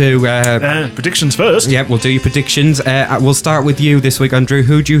ready to? Predictions first. Yeah, we'll do your predictions. We'll start with you this week, Andrew.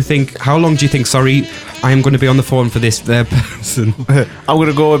 How long do you think? Sorry, I am going to be on the phone for this person. I'm going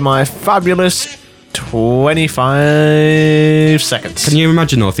to go with my fabulous 25 seconds. Can you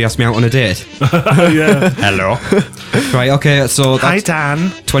imagine though if they asked me out on a date? Yeah. Hello. Right. Okay. So Hi, that's Dan.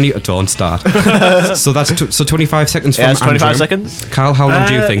 20. Don't start. So that's 25 seconds from Yeah, it's 25 Andrew. seconds. Carl, how long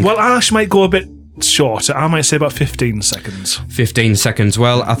do you think? Well, I actually might go a bit shorter. I might say about 15 seconds. 15 seconds.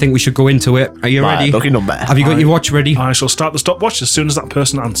 Well, I think we should go into it. Are you Right, ready? lucky number. Have you got your watch ready? I shall start the stopwatch as soon as that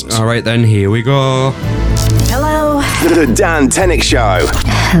person answers. All right then. Here we go. Hello. The Dan Tenick Show.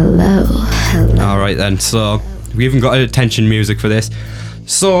 All right then. So we even got attention music for this.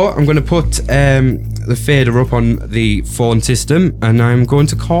 So I'm going to put the fader up on the phone system, and I'm going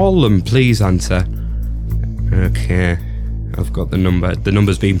to call them. Please answer. Okay, I've got the number. The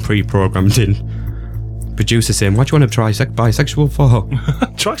number's been pre-programmed in. Producer saying, "What do you want to try bisexual for?"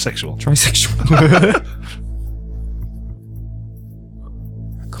 Trisexual. Trisexual.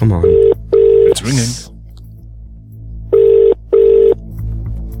 Come on. It's ringing.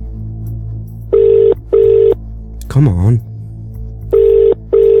 Come on.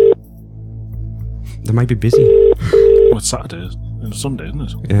 They might be busy. Well, it's Saturday and Sunday, isn't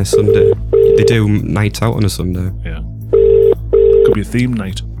it? Yeah, Sunday. They do nights out on a Sunday. Yeah. Could be a theme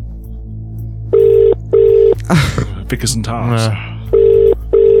night. Pickers and tars.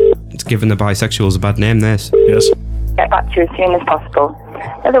 It's giving the bisexuals a bad name, this. Yes. Get back to you as soon as possible.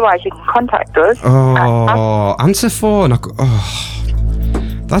 Otherwise, you can contact us. Oh, answer phone.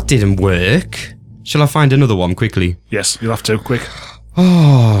 Oh, that didn't work. Shall I find another one quickly? Yes, you'll have to. Quick.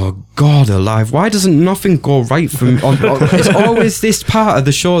 Oh, God alive. Why doesn't nothing go right from... it's always this part of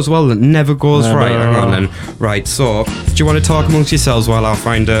the show as well that never goes right. Hang on then. Right, so, do you want to talk amongst yourselves while I'll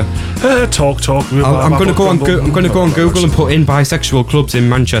find a... Talk. I'm going to go on Google and put in bisexual clubs in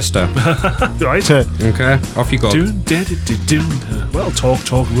Manchester. Right. Okay, off you go. Well, talk,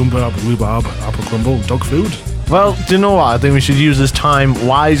 rhubarb, apple crumble, dog food. Well, do you know what? I think we should use this time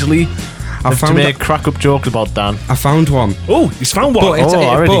wisely to make crack-up jokes about Dan. I found one. Oh, he's found one.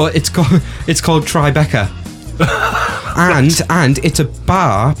 But it's called Tribeca. and it's a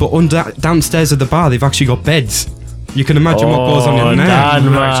bar, but downstairs of the bar they've actually got beds. You can imagine what goes on in there.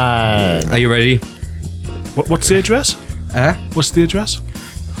 Dan, right. Are you ready? What's the address? What's the address?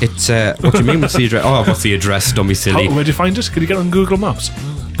 It's what do you mean? What's the address? Oh, what's the address? Don't be silly. Where do you find it? Can you get it on Google Maps?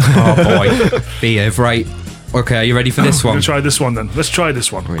 Oh boy, behave. Right. Okay, are you ready for this one? Let's try this one then. Let's try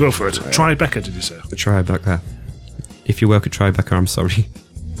this one. Go for it. Tribeca, did you say? Tribeca. If you work at Tribeca, I'm sorry.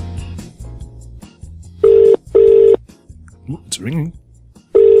 Ooh, it's ringing.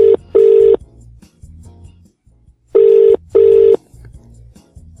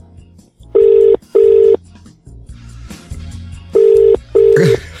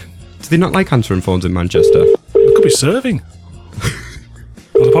 Do they not like answering phones in Manchester? It could be serving.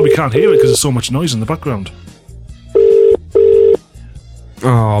 Well, they probably can't hear it because there's so much noise in the background.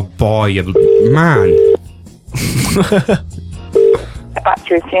 Oh boy, man. Get back to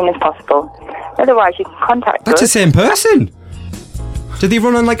you as soon as possible. Otherwise, you can contact That's the us. same person. Do they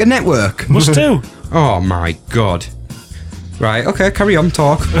run on like a network? Must do. Oh my god. Right, okay, carry on,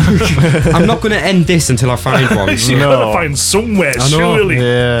 talk. I'm not going to end this until I find one. You gotta find somewhere, I know. surely.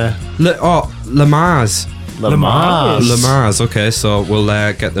 Yeah. Lamars. Lamars. Okay, so we'll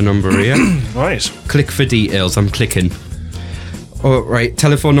get the number here. Right. Click for details, I'm clicking. Oh, right,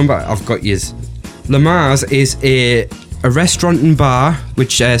 telephone number, I've got yours. Lamars is a restaurant and bar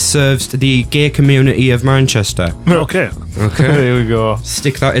which serves the gay community of Manchester. Okay. Okay. Here we go.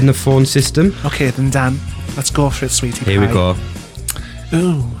 Stick that in the phone system. Okay, then Dan, let's go for it, sweetie. Here we go.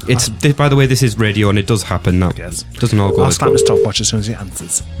 Ooh. By the way, this is radio and it does happen now. Yes. Doesn't all go. I'll start my stopwatch as soon as he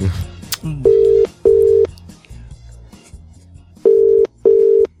answers.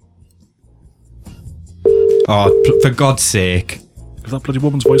 Oh, for God's sake. If that bloody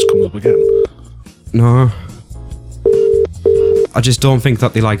woman's voice comes up again. No. I just don't think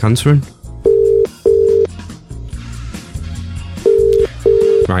that they like answering.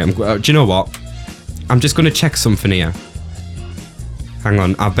 Right, do you know what? I'm just going to check something here. Hang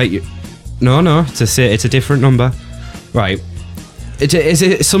on, I bet you... No, it's a different number. Right. Is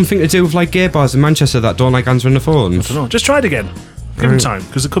it something to do with like gay bars in Manchester that don't like answering the phones? I don't know. Just try it again. Give him time,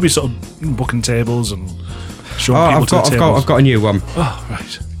 because it could be sort of booking tables and showing people to the tables. I've got a new one. Oh,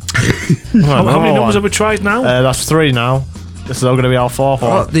 right. How many numbers have we tried now? That's 3 now. This is all going to be our 4th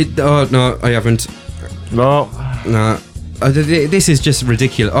one. Oh, no, I haven't. No. This is just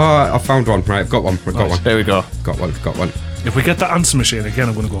ridiculous. Oh, I found one. Right, I've got one. There we go. Got one. If we get that answer machine again,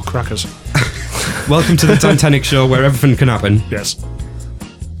 I'm going to go crackers. Welcome to the Titanic show where everything can happen. Yes.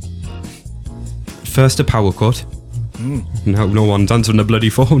 First a power cut. Now no one's answering the bloody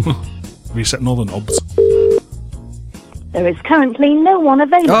phone. Resetting all the knobs. There is currently no one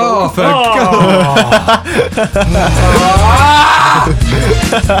available. Oh, for God.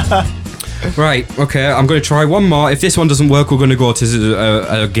 Right, okay, I'm going to try one more. If this one doesn't work, we're going to go to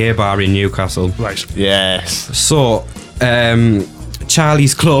a gay bar in Newcastle. Right. Yes. So,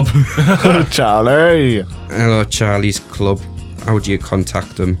 Charlie's Club. Charlie. Hello, Charlie's Club. How do you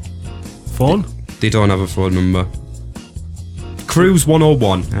contact them? Phone? They don't have a phone number. Cruise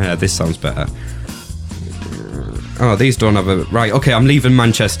 101. Yeah, this sounds better. Oh, these don't have a... Right, okay, I'm leaving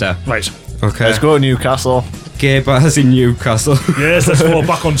Manchester. Right. Okay. Let's go to Newcastle. gay bars in Newcastle. Yes, let's fall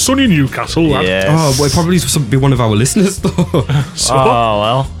back on sunny Newcastle. lad. Yes. Oh, well, it probably be one of our listeners, though. So,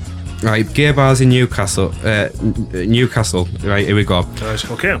 well. Right, gay bars in Newcastle. Newcastle. Right, here we go.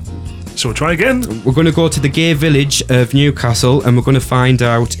 right, okay. So we'll try again. We're going to go to the gay village of Newcastle, and we're going to find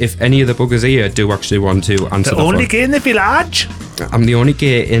out if any of the buggers here do actually want to answer the phone. Gay in the village. I'm the only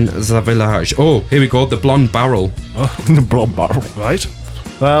gay in the village. Oh, here we go. The blonde barrel. The blood barrel. Right.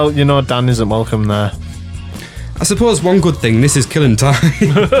 Well, Dan isn't welcome there. I suppose one good thing, this is killing time.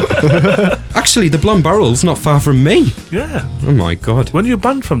 Actually, the blonde barrel's not far from me. Yeah. Oh my god. When are you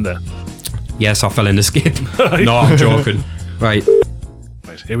banned from there? Yes, I fell in the skip. No, I'm joking. Right.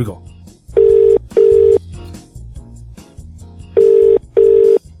 Right, here we go.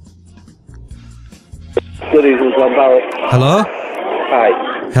 Good evening, Glen Barrett. Hello?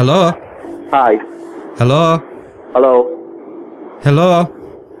 Hi. Hello? Hi. Hello? Hello. Hello?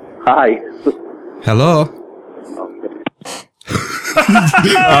 Hi. Hello?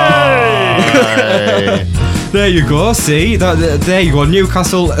 There you go, see? There you go.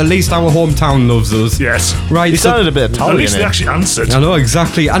 Newcastle, at least our hometown loves us. Yes. Right, He so- sounded a bit At Italian. least they actually answered. I know,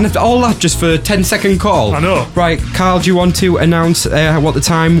 exactly. And if all that just for a 10-second call. I know. Right, Carl, do you want to announce what the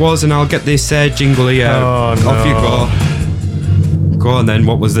time was? And I'll get this jingle here. Oh, no. Off you go. Go on then,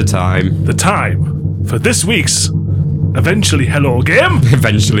 what was the time? The time for this week's eventually hello game,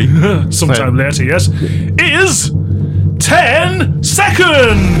 Eventually. sometime later, yes, is 10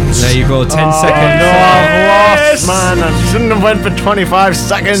 seconds. There you go, 10 seconds. Yes. Man, I shouldn't have went for 25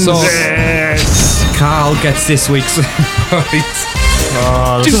 seconds. So- Yes. Carl gets this week's. Right.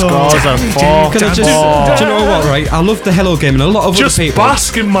 The scores are 4. Can I just, do you know what, right? I love the hello game, and a lot of Just other people.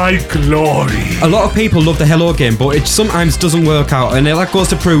 bask in my glory. A lot of people love the hello game, but it sometimes doesn't work out, and that goes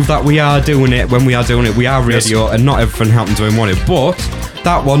to prove that we are doing it when we are doing it. We are radio, and not everything happens when we want it. But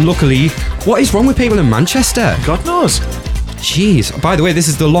that one, luckily, what is wrong with people in Manchester? God knows. Jeez. By the way, this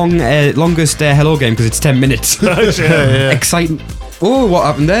is the longest hello game because it's 10 minutes. Yeah. Exciting. Oh, what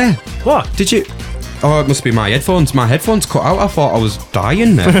happened there? What? Did you? Oh, it must be my headphones. My headphones cut out. I thought I was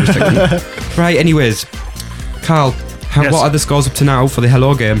dying there for a second. Right, anyways. Carl, Yes. what are the scores up to now for the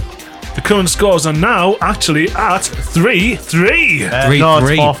hello game? The current scores are now actually at 3-3. No,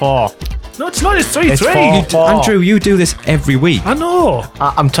 3-3. it's 4-4. No, it's not. It's 3-3. It's 4-4. Andrew, you do this every week. I know.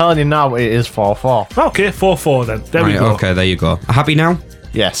 I'm telling you now, it is 4-4. Okay, 4-4 then. There we Right, go. okay, there you go. Happy now?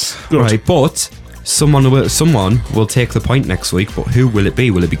 Yes. Good. Right, but someone will take the point next week, but who will it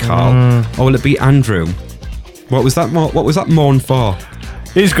be? Will it be Carl? Or will it be Andrew? What was that mourn for?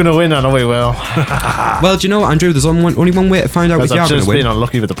 He's going to win, I know he will. Well, do you know what, Andrew? There's only one way to find out if Because you are I've going just to win. been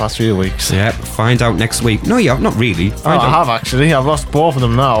unlucky with the past few weeks. Yeah, find out next week. No, you have not really. Find I out. have actually. I've lost both of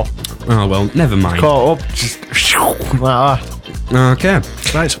them now. Oh, well, never mind. Caught up, just like that. Okay.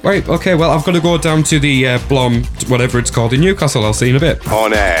 Right. Right, okay, well, I've got to go down to the Blom, whatever it's called, in Newcastle. I'll see you in a bit.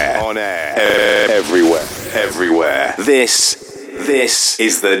 On air. Everywhere. This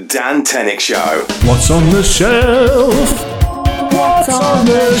is the Dan Tenick Show. What's on the shelf? What's on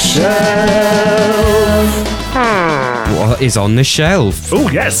the shelf? What is on the shelf? Oh,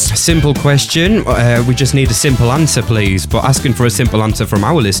 yes. Simple question. We just need a simple answer, please. But asking for a simple answer from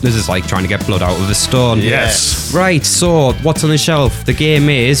our listeners is like trying to get blood out of a stone. Yes. Right, so what's on the shelf? The game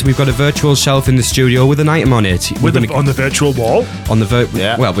is we've got a virtual shelf in the studio with an item on it. On the virtual wall. on the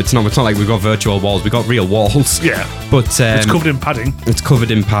Yeah. well, it's not like we've got virtual walls. We've got real walls. Yeah. But It's covered in padding. it's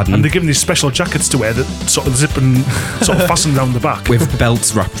covered in padding. And they're giving these special jackets to wear that sort of zip and sort of fasten down the back. with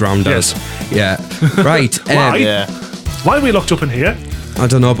belts wrapped around Yes. us. Yeah. Right. Why? Yeah. Why are we locked up in here? I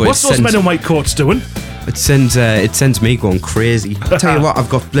don't know, but What's those men in white coats doing? it sends me going crazy. I tell you what, I've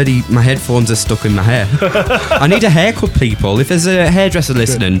got my headphones are stuck in my hair. I need a haircut, people. If there's a hairdresser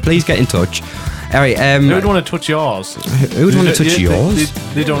listening, please get in touch. All right. Who would want to touch yours? Who would want to touch yours?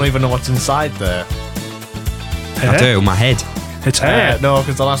 They don't even know what's inside there. I do. My head. It's hair. No,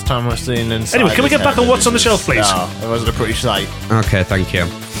 because the last time we've seen inside. Anyway, can we his get back head, on what's on the it shelf, please? No, it wasn't a pretty sight. Okay, thank you.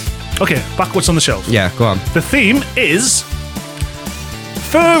 Okay, back what's on the shelf. Yeah, go on. The theme is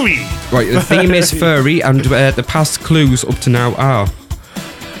furry. Right, the theme is furry, and the past clues up to now are.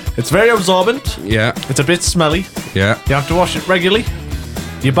 It's very absorbent. Yeah, It's a bit smelly. yeah. You have to wash it regularly.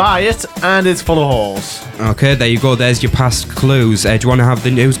 You buy it, and it's full of holes. Okay, there you go. There's your past clues. Do you want to have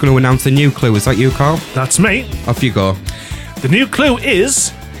who's going to announce the new clue? Is that you, Carl? That's me. Off you go. The new clue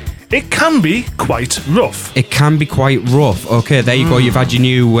is it can be quite rough. It can be quite rough. Okay, there you go. You've had your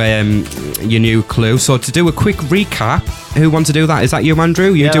new clue. So to do a quick recap, who wants to do that? Is that you,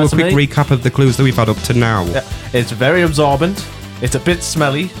 Andrew? You Yeah, do a that's quick me. recap of the clues that we've had up to now. Yeah. It's very absorbent. It's a bit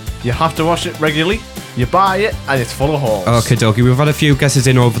smelly. You have to wash it regularly. You buy it, and it's full of holes. Okay, dokie. We've had a few guesses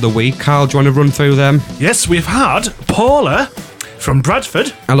in over the week. Carl, do you want to run through them? Yes, we've had Paula from Bradford,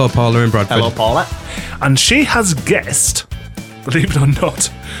 Hello, Paula in Bradford. Hello, Paula. and she has guessed, believe it or not,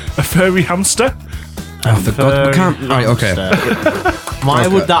 a furry hamster. Oh, for God, we can't. Right, okay. Why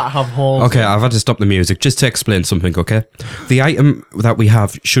would that have holes? Okay, I've had to stop the music just to explain something, okay? The item that we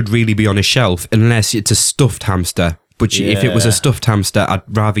have should really be on a shelf unless it's a stuffed hamster. But if it was a stuffed hamster, I'd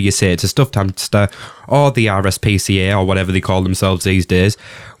rather you say it's a stuffed hamster, or the RSPCA, or whatever they call themselves these days,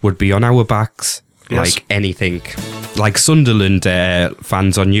 would be on our backs Yes. like anything. Like Sunderland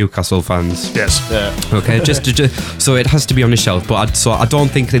fans or Newcastle fans. Yes. Okay, just so it has to be on a shelf. But I don't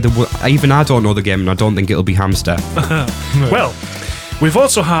think that even I don't know the game, and I don't think it'll be hamster. Well, we've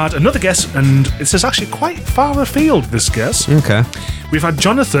also had another guess, and it is actually quite far afield, this guess. Okay, We've had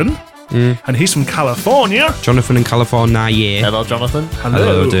Jonathan, and he's from California. Jonathan in California. Yeah. Hello, Jonathan.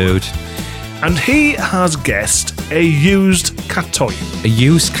 Hello, dude. And he has guessed a used cat toy. A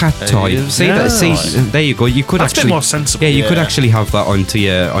used cat toy. used See cat that? See, toy. there you go. You could That's a bit actually more sensible. Yeah, you could Yeah. actually have that on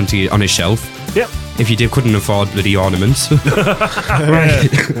a shelf. Yep. If you couldn't afford bloody ornaments. Right.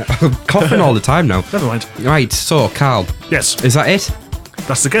 I'm coughing all the time now. Never mind. Right, so, Carl, Yes, is that it?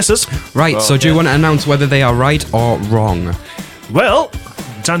 that's the guesses. Right, so do you want to announce whether they are right or wrong? Well,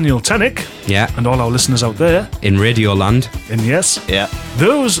 Daniel Tenick Yeah, and all our listeners out there, in Radioland. and yes, Yeah.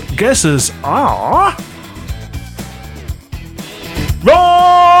 those guesses are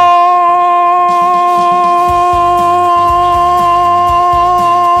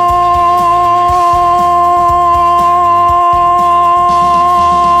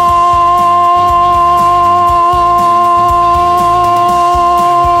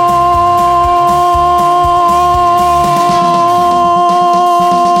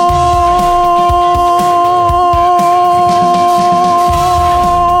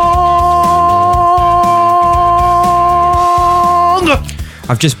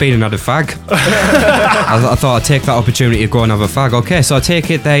I've just been and had a fag. I thought I'd take that opportunity to go and have a fag. Okay, so I take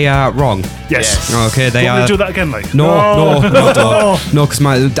it they are wrong. yes. Okay, they Want me are. to do that again, like? No, because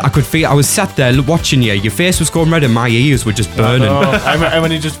I could feel I was sat there watching you. Your face was going red and my ears were just burning. And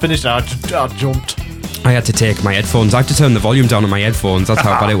when he just finished, I jumped. I had to take my headphones. I had to turn the volume down on my headphones. That's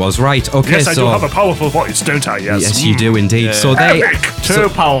how bad it was. Right. Okay. Yes, I so do have a powerful voice, don't I? Yes. yes, you do indeed. So they. Epic. Too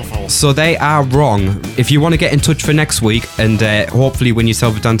powerful. So they are wrong. If you want to get in touch for next week and hopefully win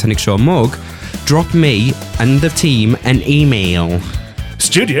yourself a Dan Tenick Show mug, drop me and the team an email.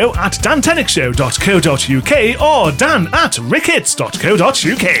 studio@dantenickshow.co.uk or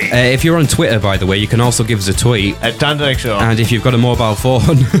dan@rickets.co.uk. If you're on Twitter, by the way, you can also give us a tweet. At Dan Tenick Show. And if you've got a mobile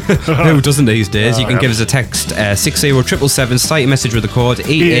phone, who doesn't these days, you can give us a text 60777, start your message with the code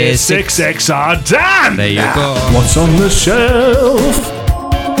EA6. Dan. There you go. What's on the shelf?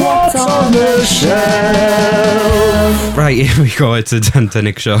 What's on the shelf? Right, here we go. It's a Dan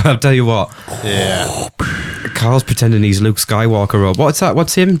Tenick Show. I'll tell you what. Yeah. Carl's pretending he's Luke Skywalker. Or what's that?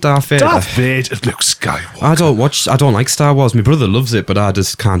 What's him? Darth Vader. Darth Vader, Luke Skywalker. I don't like Star Wars. My brother loves it, but I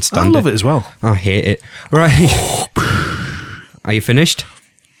just can't I stand love it as well. I hate it. Right. Are you finished?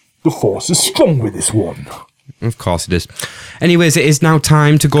 The force is strong with this one. Of course it is. Anyways, it is now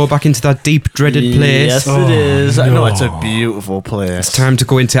time to go back into that deep, dreaded place. Yes, it is. I know it's a beautiful place. It's time to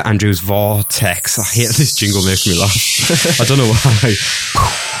go into Andrew's vortex. I hate this jingle, makes me laugh. I don't know why.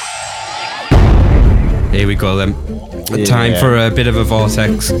 Here we go then. Time for a bit of a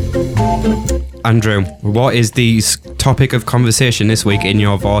vortex. Andrew, what is the topic of conversation this week in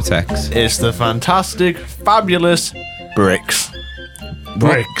your vortex? It's the fantastic, fabulous bricks.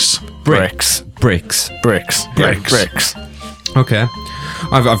 Bricks. Bricks. Bricks. Bricks. Bricks. Bricks. Okay.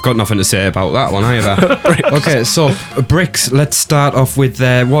 I've got nothing to say about that one either. Okay, so bricks. Let's start off with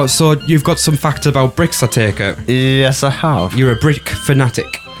what? So you've got some facts about bricks, I take it. Yes, I have. You're a brick fanatic.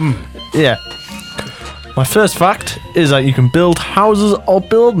 Yeah. My first fact is that you can build houses or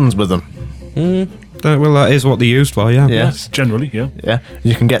buildings with them. Well, that is what they're used for, yeah. Yes. Generally, yeah. Yeah.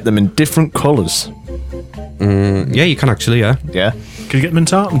 You can get them in different colours. Yeah, you can actually, yeah. Yeah. Can you get them in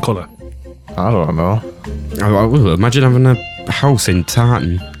tartan colour? I don't know. Well, imagine having a house in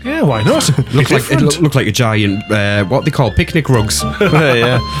tartan. Yeah, why not? Looked like a giant, what they call picnic rugs.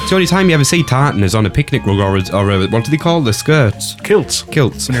 Yeah. It's the only time you ever see tartan is on a picnic rug or a what do they call the skirts? Kilts.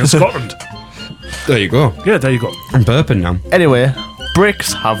 Kilts. In Scotland. There you go. Yeah, there you go. I'm burping now. Anyway,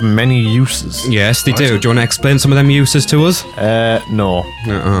 bricks have many uses. Yes, they do. Do you want to explain some of them uses to us? No.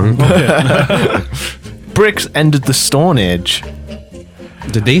 Uh-uh. Bricks ended the Stone Age.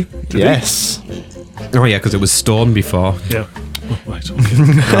 Did they? Yes. Oh yeah, because it was stone before. Yeah. Oh, right.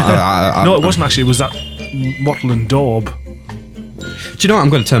 Okay. No, it wasn't actually. It was that wattle and daub. Do you know what? I'm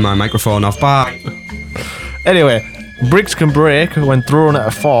going to turn my microphone off. Bye. Anyway, bricks can break when thrown at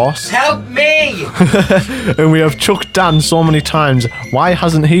a force. Help me! And we have chucked Dan so many times. Why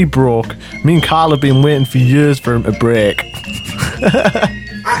hasn't he broke? Me and Carl have been waiting for years for him to break.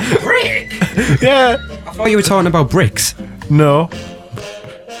 Brick? Yeah. I thought you were talking about bricks. No.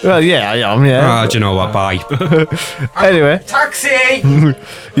 Well, yeah, I am, yeah. Do you know what? Bye. Anyway, Taxi!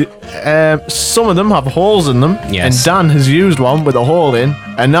 some of them have holes in them, Yes. and Dan has used one with a hole in,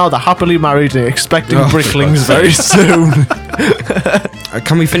 and now they're happily married and expecting bricklings very soon.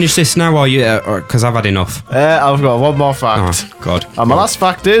 Can we finish this now, or you? Because I've had enough. I've got one more fact. Oh, God. And my last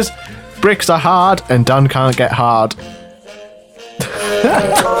fact is, bricks are hard, and Dan can't get hard.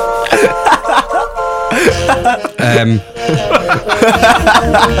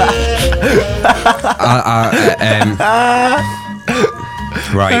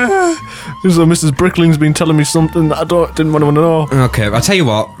 Right. So Mrs. Brickling's been telling me something that I didn't want to know. Okay, I'll tell you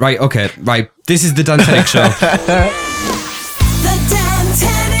what. Right, okay, right. This is the Dan Tenick Show. The Dan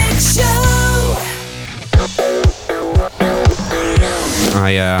Tenick Show.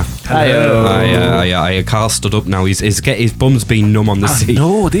 Carl stood up now. His bum's been numb on the seat.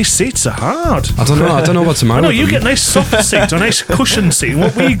 No, these seats are hard. I don't know what's the matter. No, with you them. get a nice soft seat, a nice cushion seat. And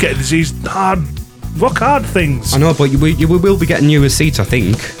what we get is these hard, rock hard things. I know, but you will be getting you a seat, I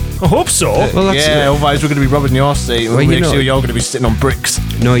think. I hope so. Well, that's Yeah, otherwise we're going to be robbing your seat. Well, We'll you make know- sure you're going to be sitting on bricks.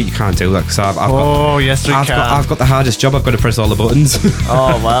 No, you can't do that because I've got. Oh, yes, we can. I've got the hardest job. I've got to press all the buttons.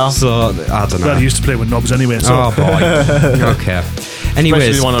 Oh, well. So I don't know. Well, I used to play with knobs anyway, so. Oh boy. Okay. Especially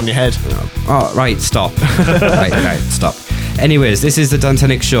Anyways. the one on your head. Oh right. Stop. right. Stop. Anyways, this is the Dan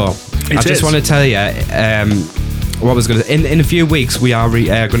Tenick Show. I It just is. want to tell you. What was going to in a few weeks we are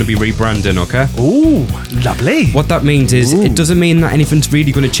going to be rebranding. Okay. Ooh, lovely. What that means is it doesn't mean that anything's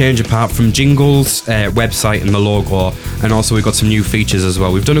really going to change apart from Jingle's website and the logo, and also we've got some new features as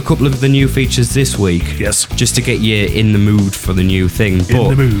well. We've done a couple of the new features this week. Yes. Just to get you in the mood for the new thing.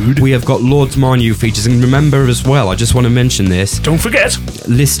 But the mood. we have got loads more new features. And remember as well, I just want to mention this. Don't forget.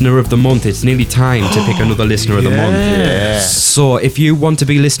 Listener of the month. It's nearly time to pick another listener of the month. So if you want to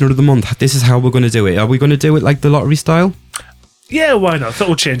be listener of the month, this is how we're going to do it. Are we going to do it like the lottery style? Yeah, why not? I thought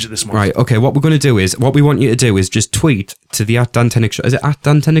we'll change it this month. Right, okay, what we're going to do is, what we want you to do is just tweet to the @Dan Tenick Show. Is it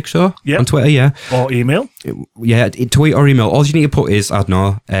 @Dan Tenick Show? Yep. On Twitter, yeah. Or email. Yeah, tweet or email. All you need to put is, I don't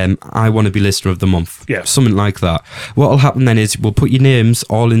know, I want to be listener of the month. Yeah. Something like that. What'll happen then is we'll put your names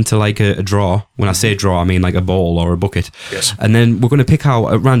all into like a draw. When I say draw, I mean like a bowl or a bucket. Yes. And then we're going to pick out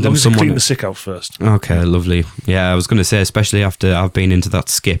at As long random as you clean someone. the sick out first. Okay, lovely. Yeah, I was going to say, especially after I've been into that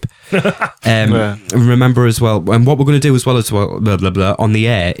skip. Remember as well, and what we're going to do as well, blah, blah, blah, on the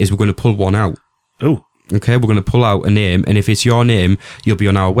air is we're going to pull one out. Oh, Okay, we're going to pull out a name, and if it's your name, you'll be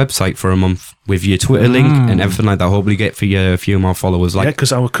on our website for a month with your Twitter link and everything like that. Hopefully, get for you a few more followers. yeah, Like,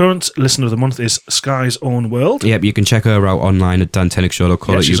 because our current listener of the month is Sky's Own World. yep, you can check her out online at dantenickshow.co.uk.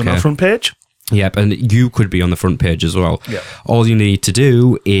 Yeah, she's on our front page. Yep, and you could be on the front page as well. Yep. All you need to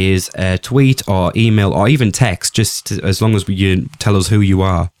do is tweet or email or even text, just as long as you tell us who you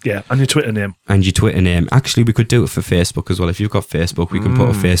are Yeah, and your Twitter name. and your Twitter name. Actually, we could do it for Facebook as well. If you've got Facebook, we can put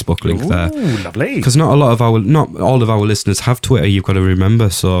a Facebook link there. Ooh, lovely. Because not all of our listeners have Twitter. You've got to remember.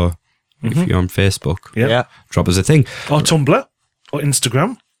 So if you're on Facebook, Yeah. drop us a thing. Or Tumblr. Or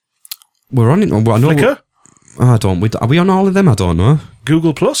Instagram. We're on it. Well, I know. Flickr. Are we on all of them? I don't know.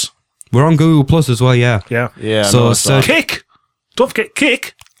 Google Plus. We're on Google Plus as well. Yeah. Yeah. Yeah, So, no, so Kick. Don't forget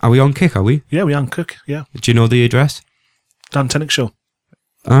Kick. are we on Kick? Are we? Yeah, we are on Kick. Yeah. Do you know the address? Dan Tenick Show.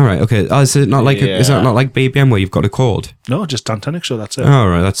 All right. Okay. Is it not like is Yeah. it not like BBM where you've got a code? No, just Dan Tenick Show. That's it. All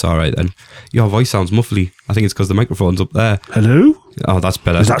right. That's all right then. Your voice sounds muffly. I think it's because the microphone's up there. Hello? Oh, that's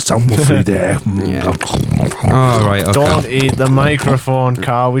better. Does that sound muffly there? Yeah. All right. Okay. Don't eat the microphone,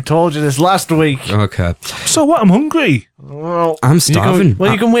 Carl. We told you this last week. Okay. So what? I'm hungry. Well, I'm starving.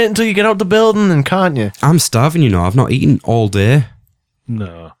 you can wait until you get out the building, then, can't you? I'm starving. You know, I've not eaten all day.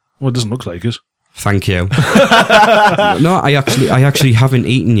 No. Well, it doesn't look like it. Thank you. No, I actually haven't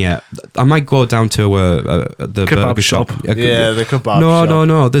eaten yet. I might go down to the Kebab burger shop. shop. Yeah, the kebab No, shop.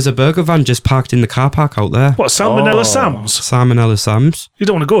 no. There's a burger van just parked in the car park out there. What, Salmonella Oh. Sam's? Salmonella Sam's. You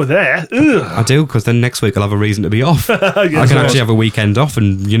don't want to go there. Ugh. I do, because then next week I'll have a reason to be off. I can actually have a weekend off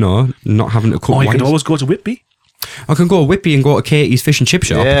and, not having to cook. Or you can wines. always go to Whitby. I can go to Whitby and go to Katie's fish and chip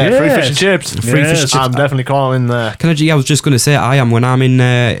shop. Yeah, free Yes. fish and chips. Free fish and chips. I'm definitely calling there. I was just going to say I am when I'm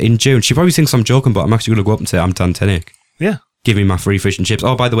in June. She probably thinks I'm joking, but I'm actually going to go up and say I'm Dan Tenick. Yeah. Give me my free fish and chips.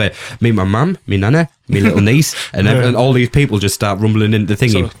 Oh, by the way, me, my mum, me nana, me little niece, and all these people just start rumbling into the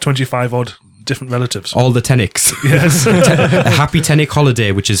thingy. So 25 odd different relatives. All the Tennics. Yes. A happy Tennic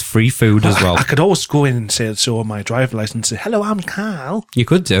holiday, which is free food as well. I could always go in and say, show my driver license and say, hello, I'm Carl. You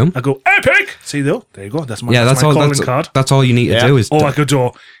could do. I go, Epic! See, though? There you go. That's my, Yeah, that's that's my all. calling card. That's all you need to do is. Or I could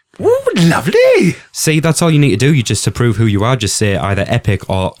go, ooh, lovely. See, that's all you need to do. You just to prove who you are, just say either epic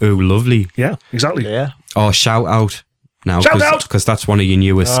or ooh, lovely, Yeah, exactly. Yeah. or shout out. Now, Shout out! because that's one of your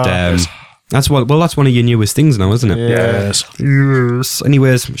newest. Yes. That's one of your newest things now, isn't it? Yes. Yes.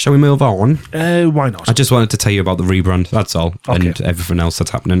 Anyways, shall we move on? Why not? I just wanted to tell you about the rebrand. That's all, Okay. and everything else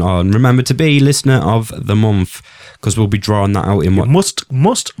that's happening. Oh, and remember to be listener of the month because we'll be drawing that out in what Must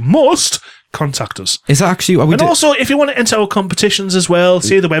contact us. is that actually what we And do? also, if you want to enter our competitions as well,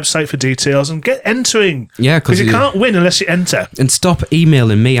 see the website for details and get entering. Yeah, because you you- can't win unless you enter. And stop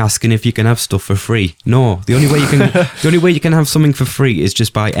emailing me asking if you can have stuff for free. No, the only way you can have something for free is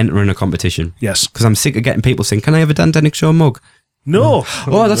just by entering a competition. Yes. Because I'm sick of getting people saying, "Can I have a Dan Denick Show mug?" No.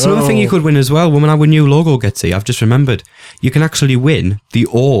 Oh, that's another thing you could win as well. When our new logo gets here, I've just remembered you can actually win the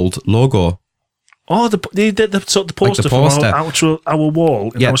old logo. Oh, the poster, poster. from our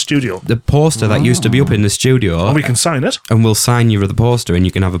wall in our studio. The poster that used to be up in the studio, And we can sign it. and we'll sign you the poster, and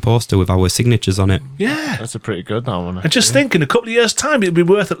you can have a poster with our signatures on it. Yeah. That's a pretty good one. And just think, in a couple of years' time, it'll be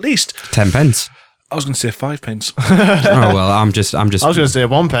worth at least, 10 pence. I was going to say 5 pence. Oh well, I'm just. I was going to say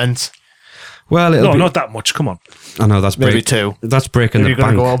 1 pence. Well, it'll No, be, not that much. Come on. I know that's Maybe break, 2. That's breaking If the you're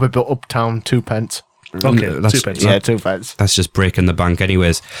going bank. to go a bit uptown, 2 pence. Okay, that's- 2 pence. Yeah, 2 pence. That's just breaking the bank,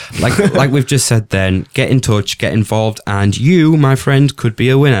 anyways. Like we've just said, then get in touch, get involved, and you, my friend, could be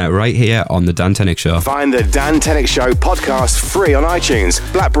a winner right here on the Dan Tenick Show. Find the Dan Tenick Show podcast free on iTunes,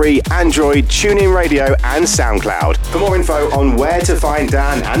 BlackBerry, Android, TuneIn Radio, and SoundCloud. For more info on where to find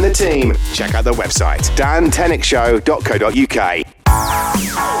Dan and the team, check out the website, dantenickshow.co.uk.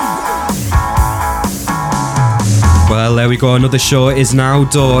 Well, there we go. Another show is now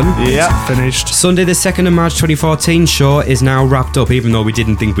done. Yeah. Finished. Sunday, the 2nd of March 2014 show is now wrapped up, even though we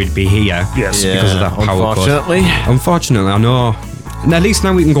didn't think we'd be here. Yes. Because of that power cut. Unfortunately. Unfortunately, I know. And at least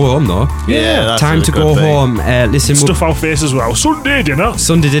now we can go home, though. Yeah, that's Time a to good go thing. home. Listen, we'll- Stuff our face as well. Sunday dinner.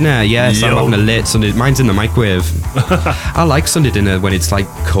 Sunday dinner, yes. I'm Yo. having a late Sunday. Mine's in the microwave. I like Sunday dinner when it's like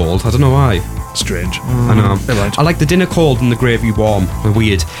cold. I don't know why. Strange. I know. right. I like the dinner cold and the gravy warm.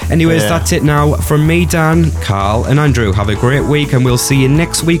 Weird. Anyways, Yeah. that's it now. From me, Dan, Carl, and Andrew. Have a great week, and we'll see you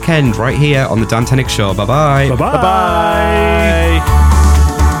next weekend right here on the Dan Tenick Show. Bye-bye. Bye-bye. Bye.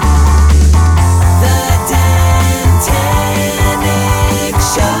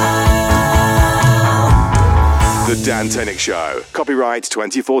 The Dan Tenick Show. Copyright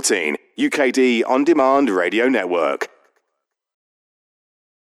 2014. UKD On Demand Radio Network.